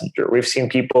Facebook Messenger. We've seen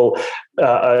people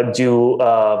do.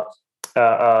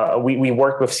 We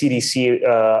worked with CDC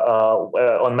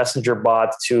on Messenger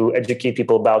bot to educate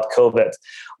people about COVID.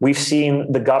 We've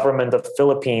seen the government of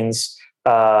Philippines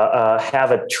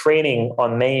have a training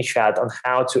on ManyChat on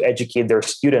how to educate their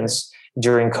students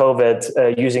during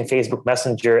COVID using Facebook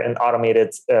Messenger and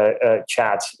automated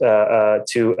chat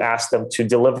to ask them to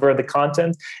deliver the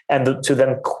content and to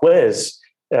then quiz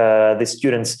the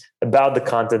students about the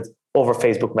content over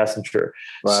Facebook Messenger.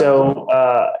 Wow. So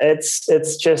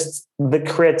it's just the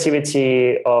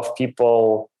creativity of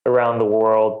people around the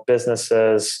world,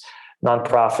 businesses,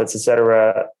 nonprofits,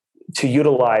 etc., to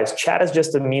utilize chat as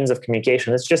just a means of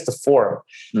communication. It's just a form.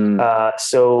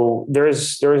 So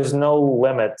there's no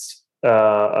limit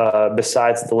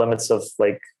besides the limits of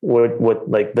like what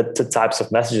like the types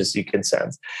of messages you can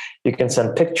send. You can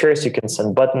send pictures, you can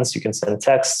send buttons, you can send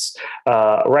texts.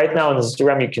 Right now on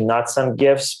Instagram, you cannot send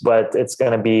GIFs, but it's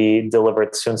going to be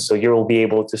delivered soon. So you will be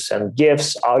able to send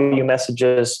GIFs, audio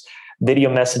messages, video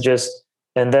messages,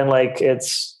 and then like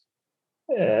there's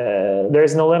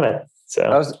no limit. So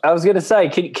I was going to say,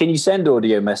 can you send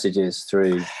audio messages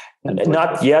through?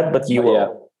 Not yet, but you will.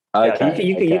 Yeah. Okay.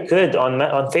 You could on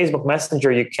Facebook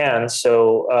Messenger. You can.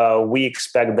 So we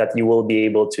expect that you will be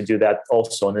able to do that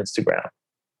also on Instagram.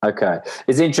 Okay,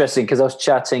 it's interesting because I was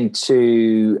chatting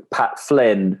to Pat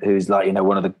Flynn, who's like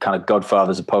one of the kind of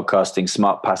godfathers of podcasting,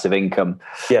 Smart Passive Income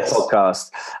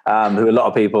podcast, who a lot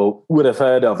of people would have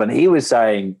heard of, and he was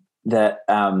saying that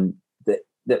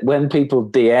that when people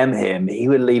DM him, he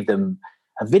would leave them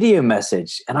a video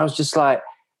message, and I was just like,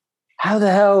 how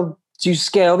the hell do you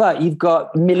scale that? You've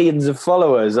got millions of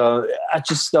followers. I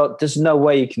just thought there's no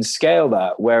way you can scale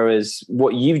that. Whereas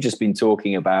what you've just been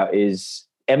talking about is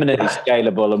eminently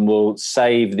scalable and will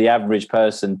save the average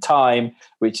person time,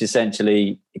 which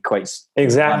essentially equates.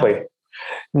 Exactly.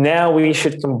 Now we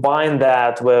should combine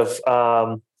that with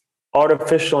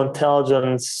artificial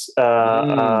intelligence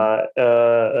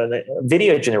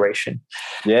video generation.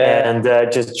 And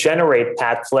just generate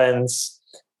Pat Flynn's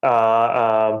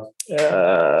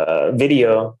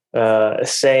video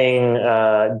saying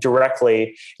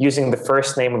directly, using the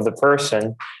first name of the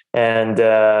person and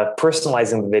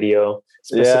personalizing the video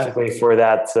specifically for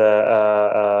that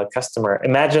customer.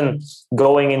 Imagine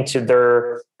going into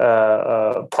their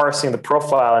parsing the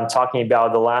profile and talking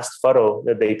about the last photo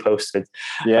that they posted.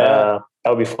 That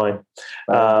would be fun.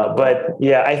 But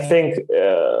yeah, I think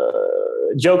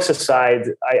jokes aside,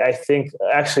 I think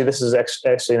actually this is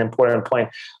actually an important point.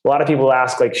 A lot of people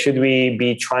ask, like, should we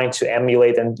be trying to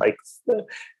emulate and like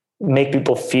make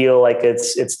people feel like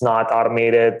it's not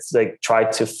automated, like try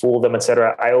to fool them,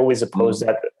 etc. I always oppose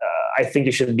that. I think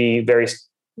you should be very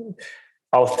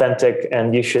authentic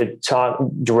and you should talk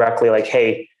directly like,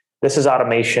 hey, this is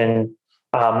automation.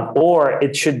 Or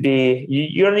it should be,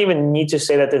 you don't even need to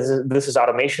say that this is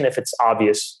automation if it's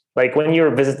obvious. Like when you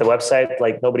visit the website,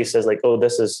 like nobody says like, oh,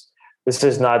 this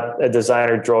is not a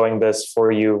designer drawing this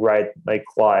for you, right? Like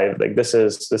live, like this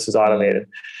is automated.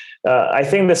 I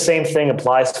think the same thing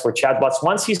applies for chatbots.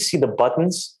 Once you see the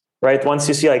buttons, right? Once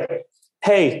you see like,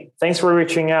 hey, thanks for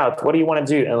reaching out. What do you want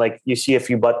to do? And like you see a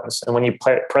few buttons, and when you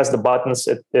press the buttons,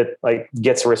 it like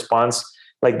gets a response.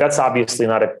 Like that's obviously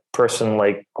not a person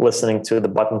like listening to the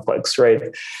button clicks, right?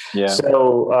 Yeah.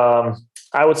 So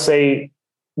I would say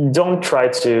don't try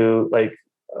to like.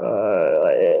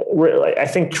 I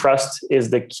think trust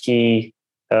is the key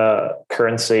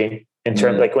currency in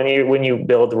terms like when you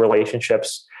build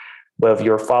relationships with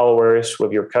your followers,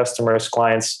 with your customers,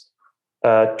 clients.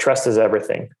 Trust is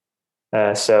everything.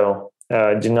 So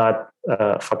do not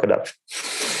fuck it up.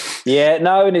 Yeah,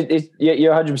 no, and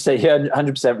you're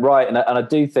 100% right, and I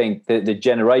do think that the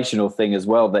generational thing as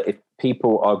well. That if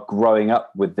people are growing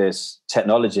up with this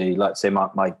technology, like say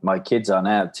my kids are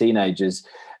now teenagers,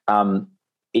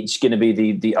 it's going to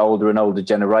be the older and older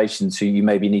generations who you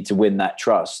maybe need to win that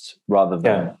trust rather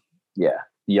than the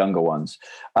younger ones.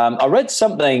 I read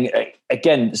something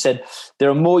again said there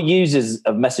are more users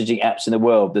of messaging apps in the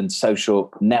world than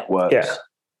social networks. Yeah,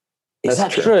 is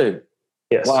that true?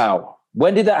 Yes. Wow.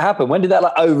 When did that happen? When did that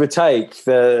like overtake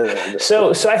the?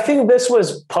 So I think this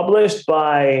was published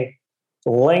by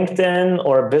LinkedIn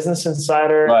or Business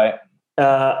Insider, right.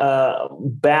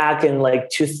 Back in like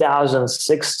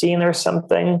 2016 or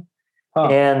something. Huh.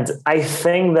 And I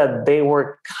think that they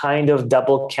were kind of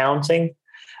double counting.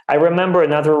 I remember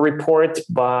another report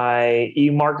by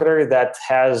eMarketer that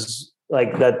has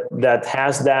like that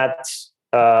has that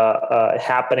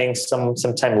happening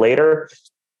sometime later.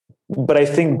 But I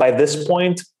think by this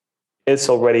point, it's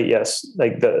already, yes,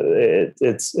 like the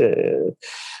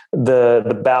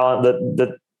balance,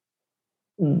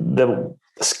 the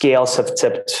scales have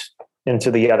tipped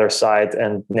into the other side,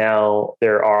 and now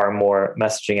there are more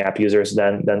messaging app users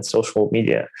than social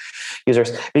media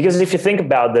users. Because if you think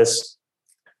about this,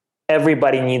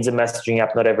 everybody needs a messaging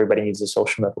app, not everybody needs a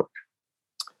social network.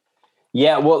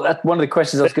 Yeah, well, that's one of the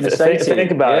questions I was going to say.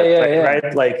 Think about it,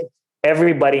 right? Like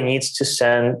everybody needs to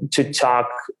talk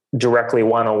directly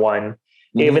one-on-one.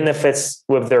 Mm-hmm. Even if it's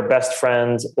with their best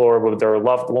friend or with their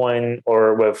loved one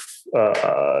or with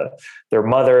their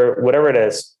mother, whatever it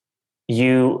is,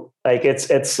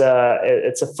 it's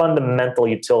a fundamental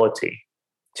utility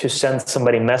to send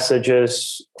somebody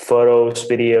messages, photos,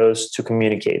 videos, to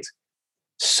communicate.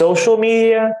 Social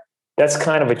media, that's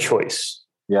kind of a choice.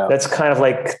 Yeah, that's kind of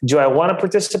like, do I want to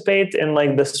participate in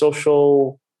like the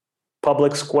social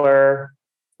public square?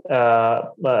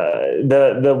 The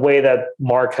way that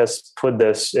Mark has put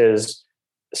this is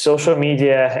social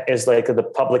media is like the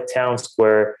public town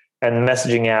square, and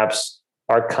messaging apps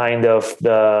are kind of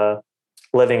the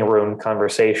living room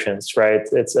conversations, right?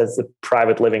 It's a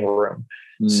private living room.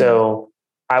 So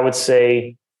I would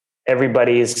say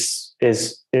everybody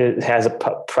has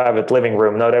a private living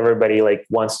room. Not everybody like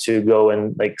wants to go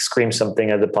and like scream something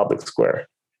at the public square.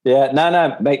 Yeah,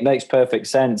 no, makes perfect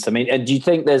sense. I mean, and do you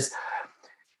think are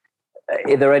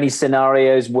there any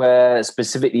scenarios where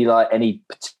specifically like any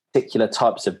particular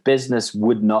types of business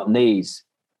would not need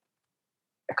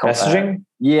messaging?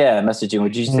 Yeah, messaging.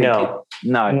 Would you think? No,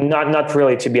 not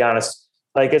really, to be honest.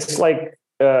 Like it's like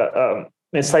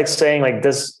saying like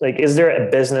this, like, is there a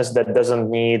business that doesn't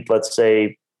need, let's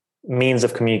say, means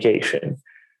of communication,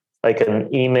 like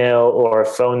an email or a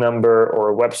phone number or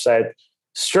a website?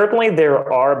 Certainly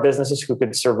there are businesses who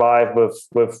could survive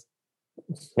with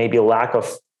maybe a lack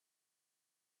of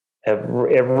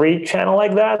every channel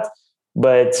like that.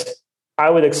 But I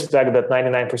would expect that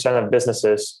 99% of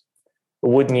businesses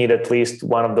would need at least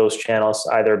one of those channels,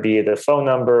 either be it a phone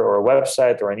number or a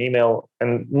website or an email.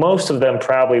 And most of them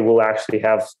probably will actually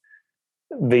have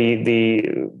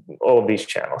all of these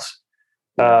channels.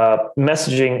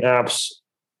 Messaging apps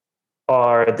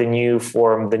are the new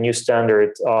form, the new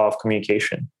standard of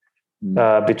communication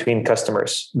between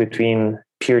customers, between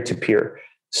peer-to-peer.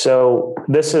 So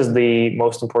this is the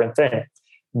most important thing.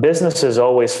 Businesses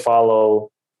always follow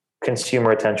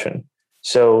consumer attention.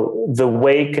 So the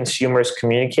way consumers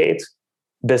communicate,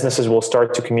 businesses will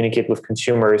start to communicate with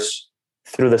consumers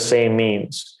through the same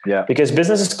means. Yeah. Because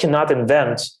businesses cannot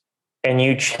invent a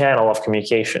new channel of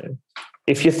communication.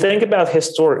 If you think about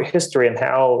history and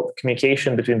how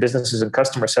communication between businesses and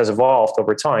customers has evolved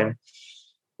over time,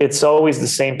 it's always the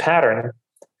same pattern.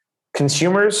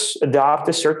 Consumers adopt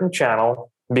a certain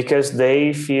channel because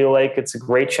they feel like it's a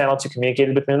great channel to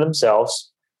communicate between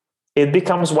themselves. It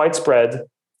becomes widespread,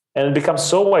 and it becomes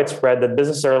so widespread that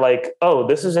businesses are like, oh,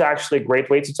 this is actually a great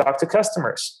way to talk to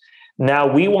customers. Now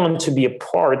we want to be a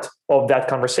part of that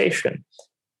conversation.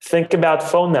 Think about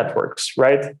phone networks,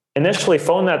 right? Initially,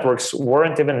 phone networks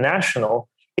weren't even national.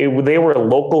 They were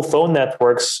local phone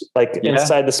networks, like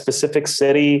inside the specific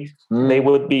city. You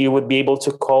would be able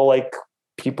to call like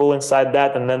people inside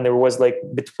that. And then there was like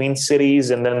between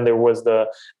cities, and then there was the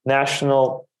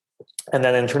national and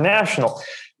then international.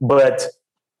 But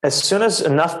as soon as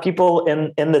enough people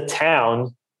in the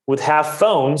town would have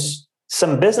phones,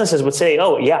 some businesses would say,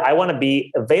 oh yeah, I want to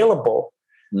be available.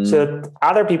 So that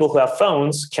other people who have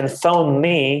phones can phone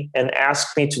me and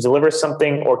ask me to deliver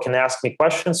something, or can ask me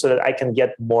questions so that I can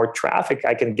get more traffic,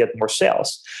 I can get more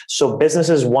sales. So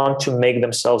businesses want to make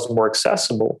themselves more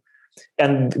accessible.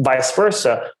 And vice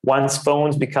versa. Once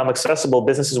phones become accessible,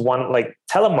 businesses want, like,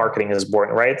 telemarketing is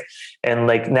born, right? And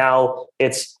like now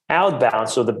it's outbound.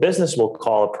 So the business will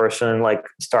call a person and like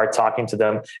start talking to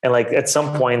them. And like at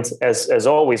some point, as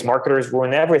always, marketers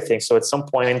ruin everything. So at some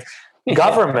point,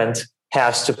 government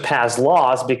has to pass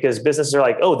laws, because businesses are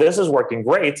like, oh, this is working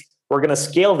great. We're going to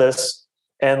scale this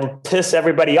and piss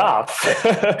everybody off.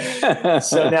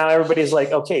 So now everybody's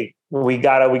like, okay, we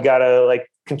gotta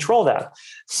like control that.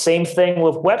 Same thing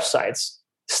with websites.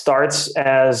 Starts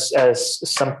as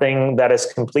something that is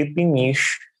completely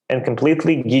niche and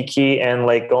completely geeky and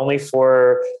like only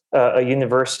for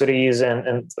universities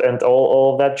and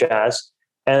all of that jazz.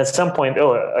 And at some point,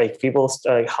 like people,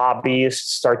 like hobbyists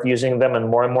start using them, and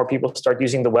more people start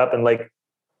using the web, and like,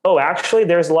 oh, actually,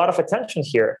 there's a lot of attention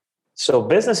here. So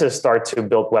businesses start to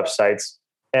build websites,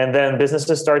 and then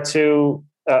businesses start to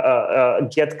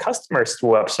get customers to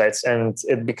websites, and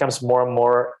it becomes more and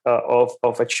more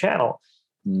of a channel.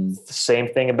 The same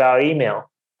thing about email.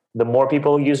 The more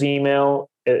people use email,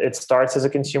 it starts as a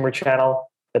consumer channel.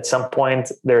 At some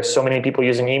point, there's so many people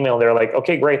using email, they're like,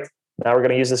 okay, great, now we're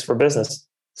going to use this for business.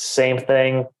 Same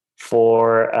thing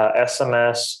for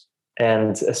SMS,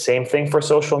 and same thing for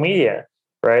social media,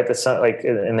 right? It's not like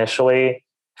initially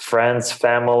friends,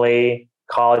 family,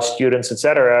 college students,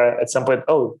 etc. At some point,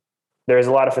 oh, there's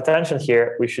a lot of attention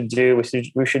here. We should do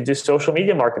social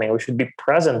media marketing. We should be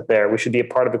present there. We should be a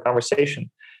part of the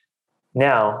conversation.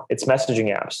 Now it's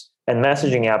messaging apps, and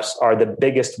messaging apps are the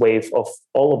biggest wave of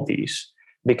all of these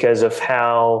because of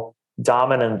how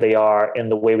dominant they are in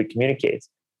the way we communicate.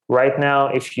 Right now,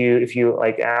 if you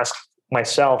like ask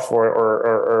myself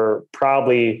or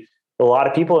probably a lot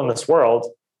of people in this world,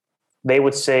 they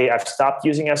would say, I've stopped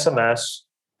using SMS.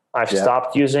 I've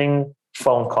stopped using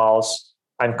phone calls.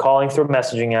 I'm calling through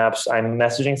messaging apps. I'm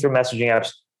messaging through messaging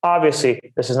apps.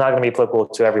 Obviously, this is not going to be applicable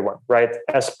to everyone, right?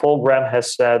 As Paul Graham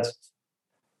has said,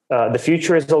 the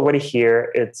future is already here.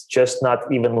 It's just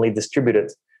not evenly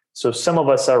distributed. So some of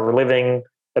us are living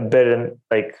a bit in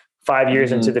like 5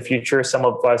 years into the future. Some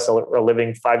of us are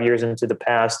living 5 years into the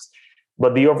past.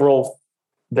 But the overall,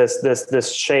 this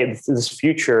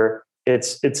future,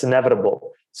 it's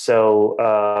inevitable. So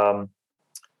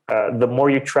the more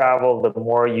you travel, the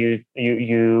more you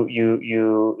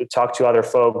talk to other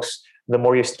folks, the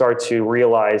more you start to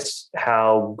realize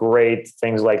how great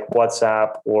things like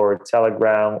WhatsApp or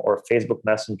Telegram or Facebook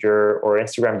Messenger or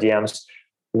Instagram DMs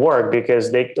work,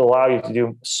 because they allow you to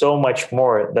do so much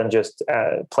more than just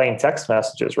plain text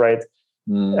messages, right?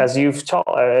 As you've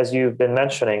been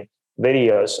mentioning,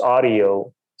 videos,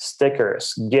 audio,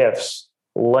 stickers, GIFs,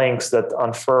 links that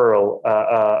unfurl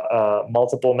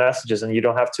multiple messages, and you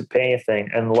don't have to pay anything.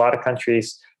 And a lot of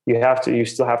countries, you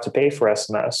still have to pay for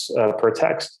SMS per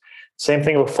text. Same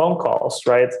thing with phone calls,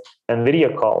 right? And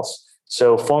video calls.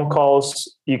 So phone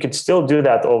calls, you could still do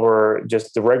that over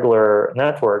just the regular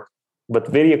network, but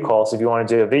video calls, if you want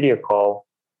to do a video call,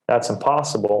 that's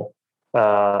impossible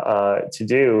to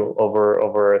do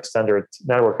over a standard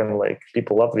network, and like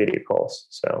people love video calls.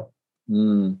 So,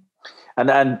 and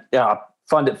yeah, I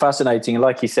find it fascinating.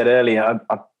 Like you said earlier,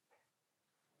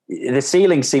 the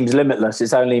ceiling seems limitless.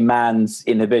 It's only man's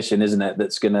inhibition, isn't it,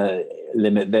 that's going to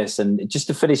limit this? And just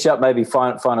to finish up, maybe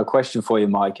final question for you,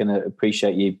 Mike, and I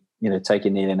appreciate you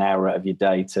taking nearly an hour out of your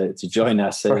day to join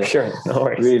us. For sure, no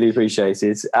worries. Really appreciate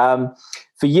it.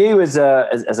 For you as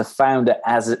a founder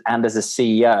and as a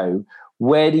CEO,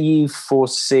 where do you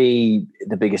foresee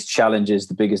the biggest challenges,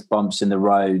 the biggest bumps in the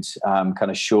road,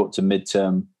 kind of short to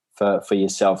midterm for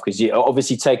yourself? Because you're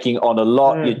obviously taking on a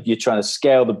lot. You're trying to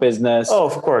scale the business. Oh,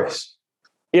 of course.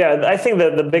 Yeah, I think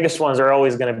that the biggest ones are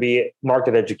always going to be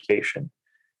market education.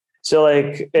 So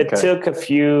like it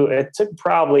took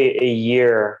probably a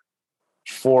year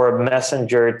for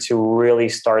Messenger to really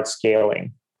start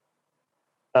scaling.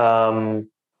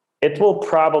 It will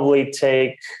probably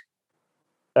take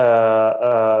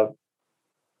 9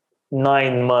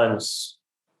 months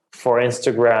for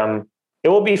Instagram. It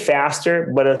will be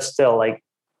faster, but it's still like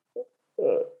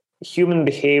human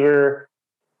behavior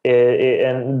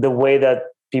and the way that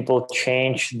people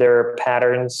change their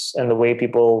patterns, and the way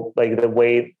people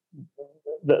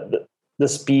the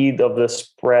speed of the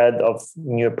spread of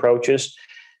new approaches,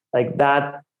 like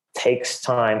that takes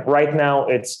time. Right now,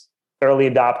 it's early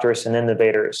adopters and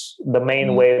innovators. The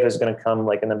main wave is going to come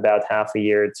like in about half a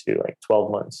year to like 12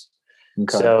 months.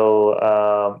 Okay.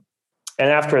 So, and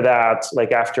after that,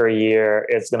 like after a year,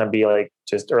 it's going to be like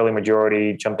just early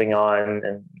majority jumping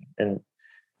on and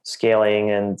scaling.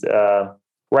 And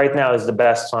right now is the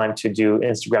best time to do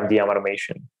Instagram DM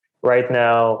automation. Right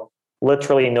now,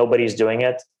 literally nobody's doing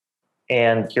it.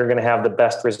 And you're going to have the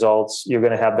best results. You're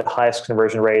going to have the highest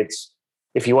conversion rates.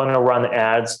 If you want to run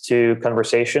ads to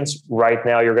conversations, right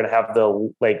now you're going to have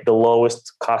the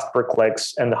lowest cost per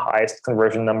clicks and the highest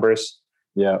conversion numbers.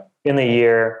 Yeah. In a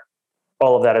year,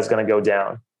 all of that is going to go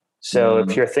down. So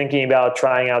if you're thinking about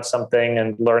trying out something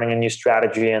and learning a new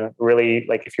strategy, and really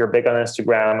like if you're big on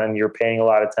Instagram and you're paying a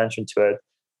lot of attention to it,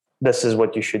 this is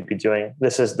what you should be doing.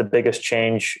 This is the biggest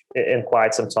change in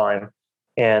quite some time.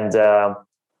 And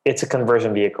it's a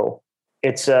conversion vehicle.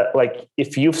 It's like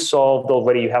if you've solved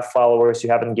already, you have followers, you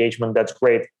have engagement, that's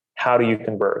great. How do you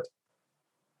convert?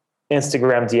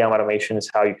 Instagram DM automation is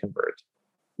how you convert.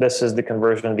 This is the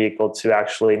conversion vehicle to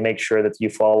actually make sure that you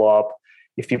follow up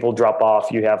if people drop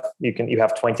off, you have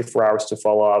 24 hours to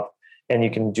follow up, and you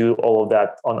can do all of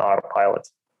that on autopilot.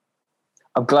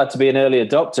 I'm glad to be an early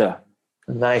adopter.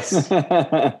 Nice.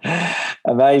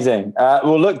 Amazing.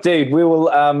 Well, look, dude, we will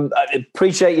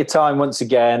appreciate your time once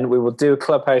again. We will do a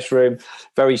Clubhouse room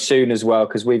very soon as well,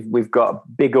 because we've got a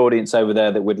big audience over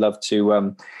there that we'd love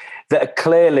to, that are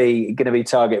clearly going to be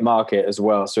target market as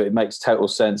well. So it makes total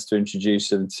sense to introduce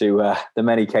them to the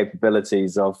many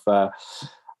capabilities of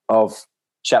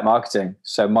chat marketing.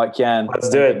 So Mike Yan, let's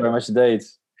do it. Very much indeed.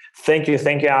 Thank you,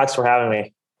 Alex, for having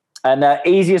me. And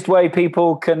easiest way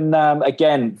people can,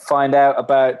 again, find out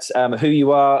about who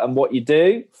you are and what you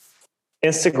do?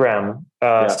 Instagram.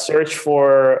 Search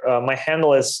for, my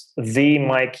handle is the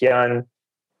Mike Yan,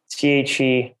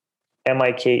 TheMikeYan.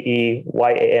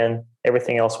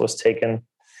 Everything else was taken.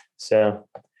 So,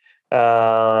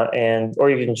 or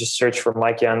you can just search for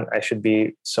Mike Yan. I should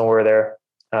be somewhere there.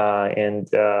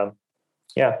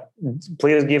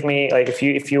 Please give me, like,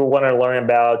 if you want to learn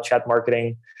about chat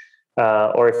marketing,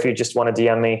 or if you just want to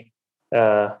DM me,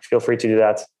 feel free to do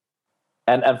that.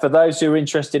 And for those who are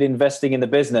interested in investing in the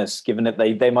business, given that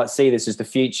they might see this as the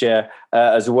future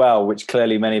as well, which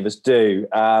clearly many of us do,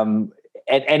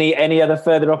 any other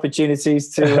further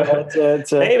opportunities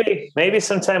to maybe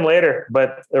sometime later,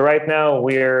 but right now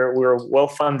we're well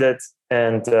funded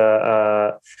and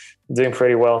doing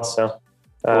pretty well. So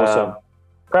awesome.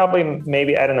 Probably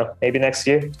maybe next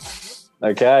year.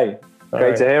 Okay.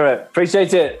 Great to hear it.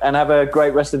 Appreciate it, and have a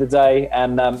great rest of the day.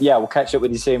 And we'll catch up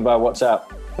with you soon via WhatsApp.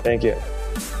 Thank you.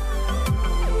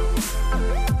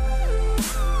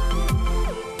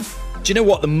 Do you know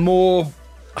what? The more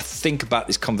I think about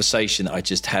this conversation that I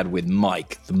just had with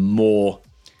Mike, the more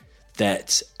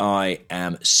that I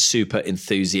am super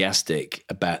enthusiastic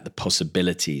about the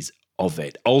possibilities of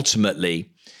it.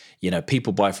 Ultimately,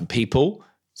 people buy from people.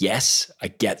 Yes, I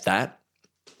get that.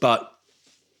 But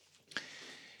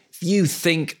you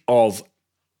think of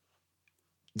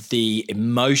the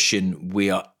emotion we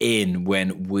are in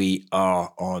when we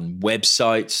are on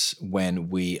websites, when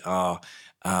we are,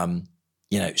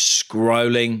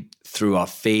 scrolling through our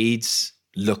feeds,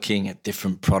 looking at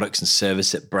different products and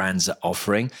services that brands are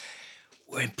offering.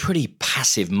 We're in pretty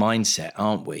passive mindset,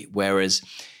 aren't we? Whereas,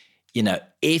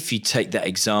 if you take that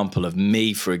example of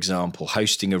me, for example,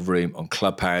 hosting a room on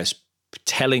Clubhouse,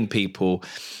 telling people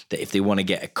that if they want to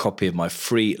get a copy of my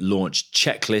free launch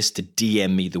checklist, to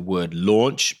DM me the word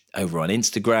launch over on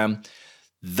Instagram,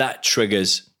 that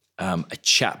triggers a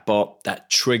chatbot, that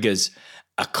triggers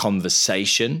a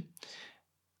conversation.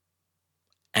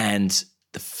 And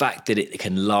the fact that it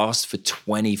can last for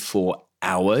 24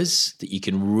 hours, that you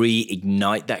can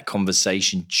reignite that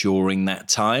conversation during that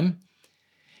time,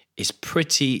 is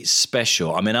pretty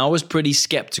special. I mean, I was pretty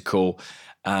skeptical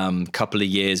a couple of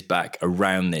years back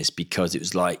around this, because it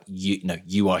was like,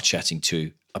 you are chatting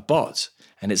to a bot.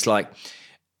 And it's like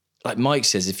Mike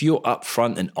says, if you're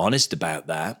upfront and honest about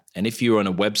that, and if you're on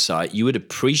a website, you would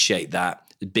appreciate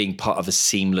that being part of a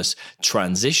seamless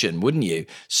transition, wouldn't you?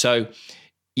 So,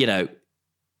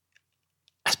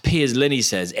 as Piers Linney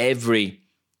says, every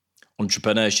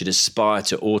entrepreneur should aspire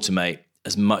to automate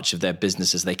as much of their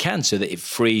business as they can, so that it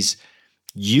frees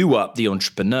you up, the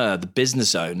entrepreneur, the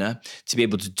business owner, to be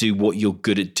able to do what you're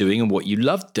good at doing and what you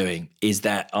love doing. Is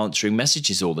that answering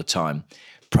messages all the time?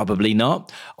 Probably not.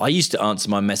 I used to answer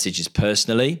my messages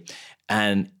personally,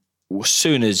 and as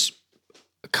soon as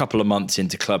a couple of months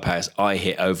into Clubhouse, I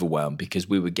hit overwhelm, because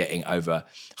we were getting over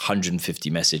 150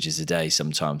 messages a day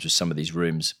sometimes with some of these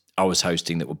rooms I was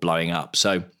hosting that were blowing up.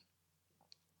 So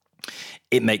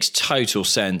it makes total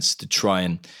sense to try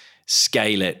and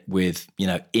scale it with,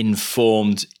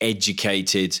 informed,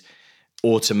 educated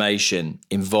automation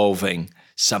involving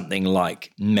something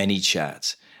like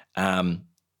ManyChat. And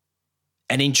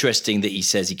interesting that he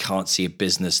says he can't see a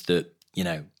business that,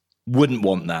 wouldn't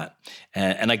want that.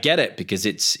 And I get it, because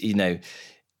it's,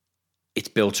 it's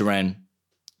built around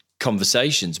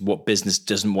conversations. What business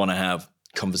doesn't want to have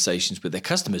conversations with their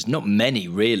customers? Not many,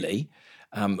 really.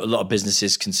 A lot of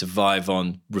businesses can survive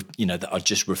on, that are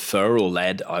just referral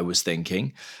led, I was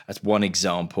thinking. That's one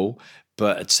example.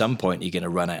 But at some point, you're going to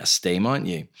run out of steam, aren't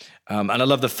you? And I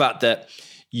love the fact that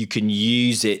you can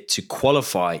use it to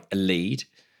qualify a lead,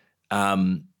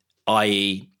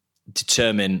 i.e.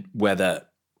 determine whether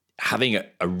having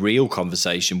a real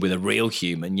conversation with a real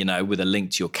human, with a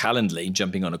link to your Calendly and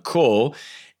jumping on a call,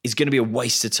 is going to be a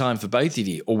waste of time for both of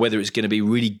you, or whether it's going to be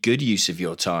really good use of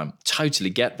your time. Totally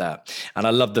get that. And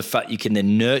I love the fact you can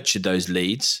then nurture those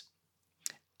leads,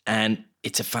 and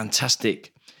it's a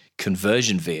fantastic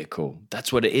conversion vehicle.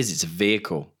 That's what it is. It's a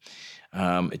vehicle.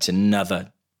 It's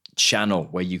another channel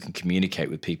where you can communicate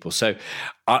with people. So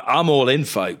I'm all in,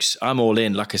 folks. I'm all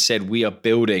in. Like I said, we are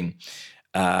building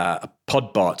a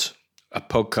podbot, a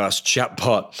podcast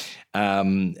chatbot.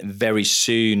 Very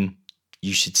soon,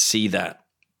 you should see that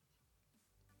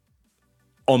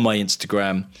on my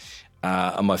Instagram,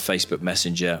 on my Facebook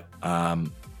Messenger,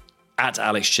 at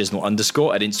Alex Chisnell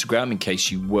 _ at Instagram, in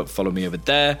case you won't follow me over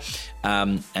there,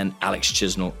 and Alex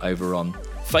Chisnell over on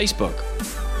Facebook.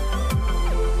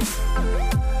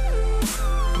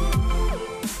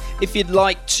 If you'd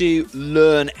like to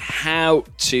learn how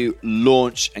to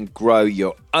launch and grow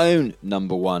your own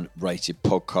 #1 rated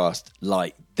podcast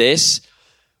like this,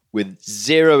 with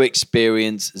zero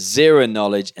experience, zero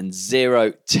knowledge, and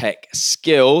zero tech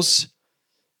skills,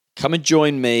 come and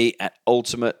join me at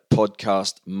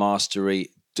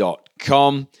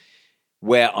ultimatepodcastmastery.com,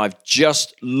 where I've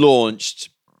just launched,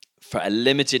 for a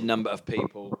limited number of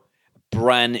people, a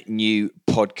brand new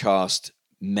podcast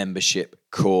membership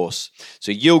course.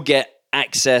 So you'll get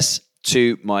access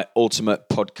to my Ultimate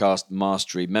Podcast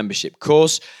Mastery membership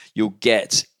course. You'll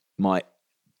get my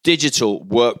digital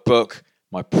workbook,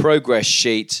 my progress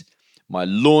sheet, my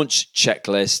launch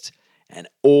checklist, and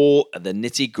all of the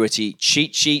nitty-gritty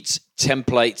cheat sheets,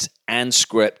 templates, and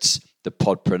scripts the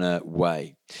Podpreneur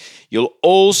way. You'll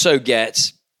also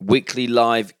get weekly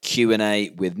live Q&A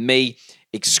with me,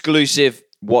 exclusive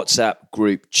WhatsApp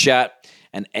group chat,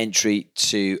 and entry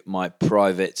to my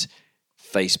private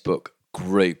Facebook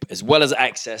group, as well as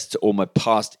access to all my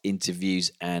past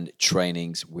interviews and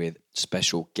trainings with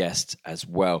special guests as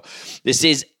well. This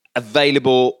is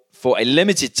available for a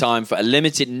limited time, for a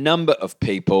limited number of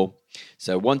people.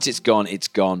 So once it's gone, it's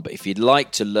gone. But if you'd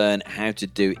like to learn how to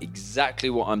do exactly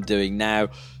what I'm doing now,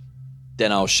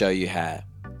 then I'll show you how.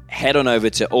 Head on over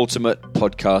to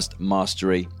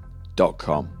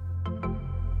ultimatepodcastmastery.com.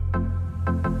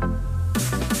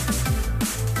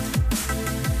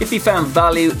 If you found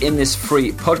value in this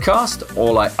free podcast,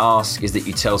 all I ask is that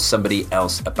you tell somebody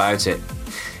else about it.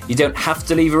 You don't have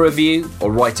to leave a review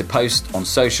or write a post on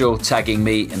social tagging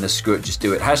me in the Screw It Just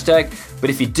Do It hashtag, but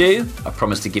if you do, I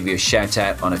promise to give you a shout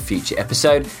out on a future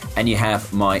episode, and you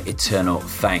have my eternal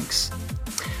thanks.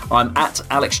 I'm at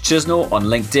Alex Chisnell on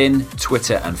LinkedIn,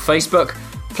 Twitter and Facebook,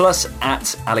 plus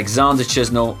at Alexander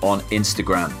Chisnell on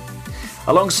Instagram.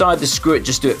 Alongside the Screw It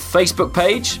Just Do It Facebook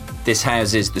page, this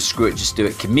houses the Screw It Just Do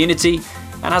It community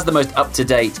and has the most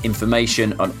up-to-date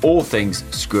information on all things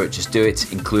Screw It Just Do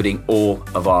It, including all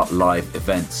of our live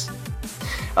events.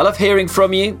 I love hearing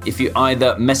from you. If you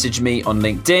either message me on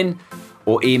LinkedIn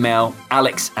or email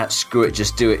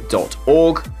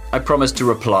alex@screwitjustdoit.org, I promise to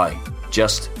reply.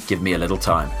 Just give me a little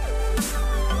time.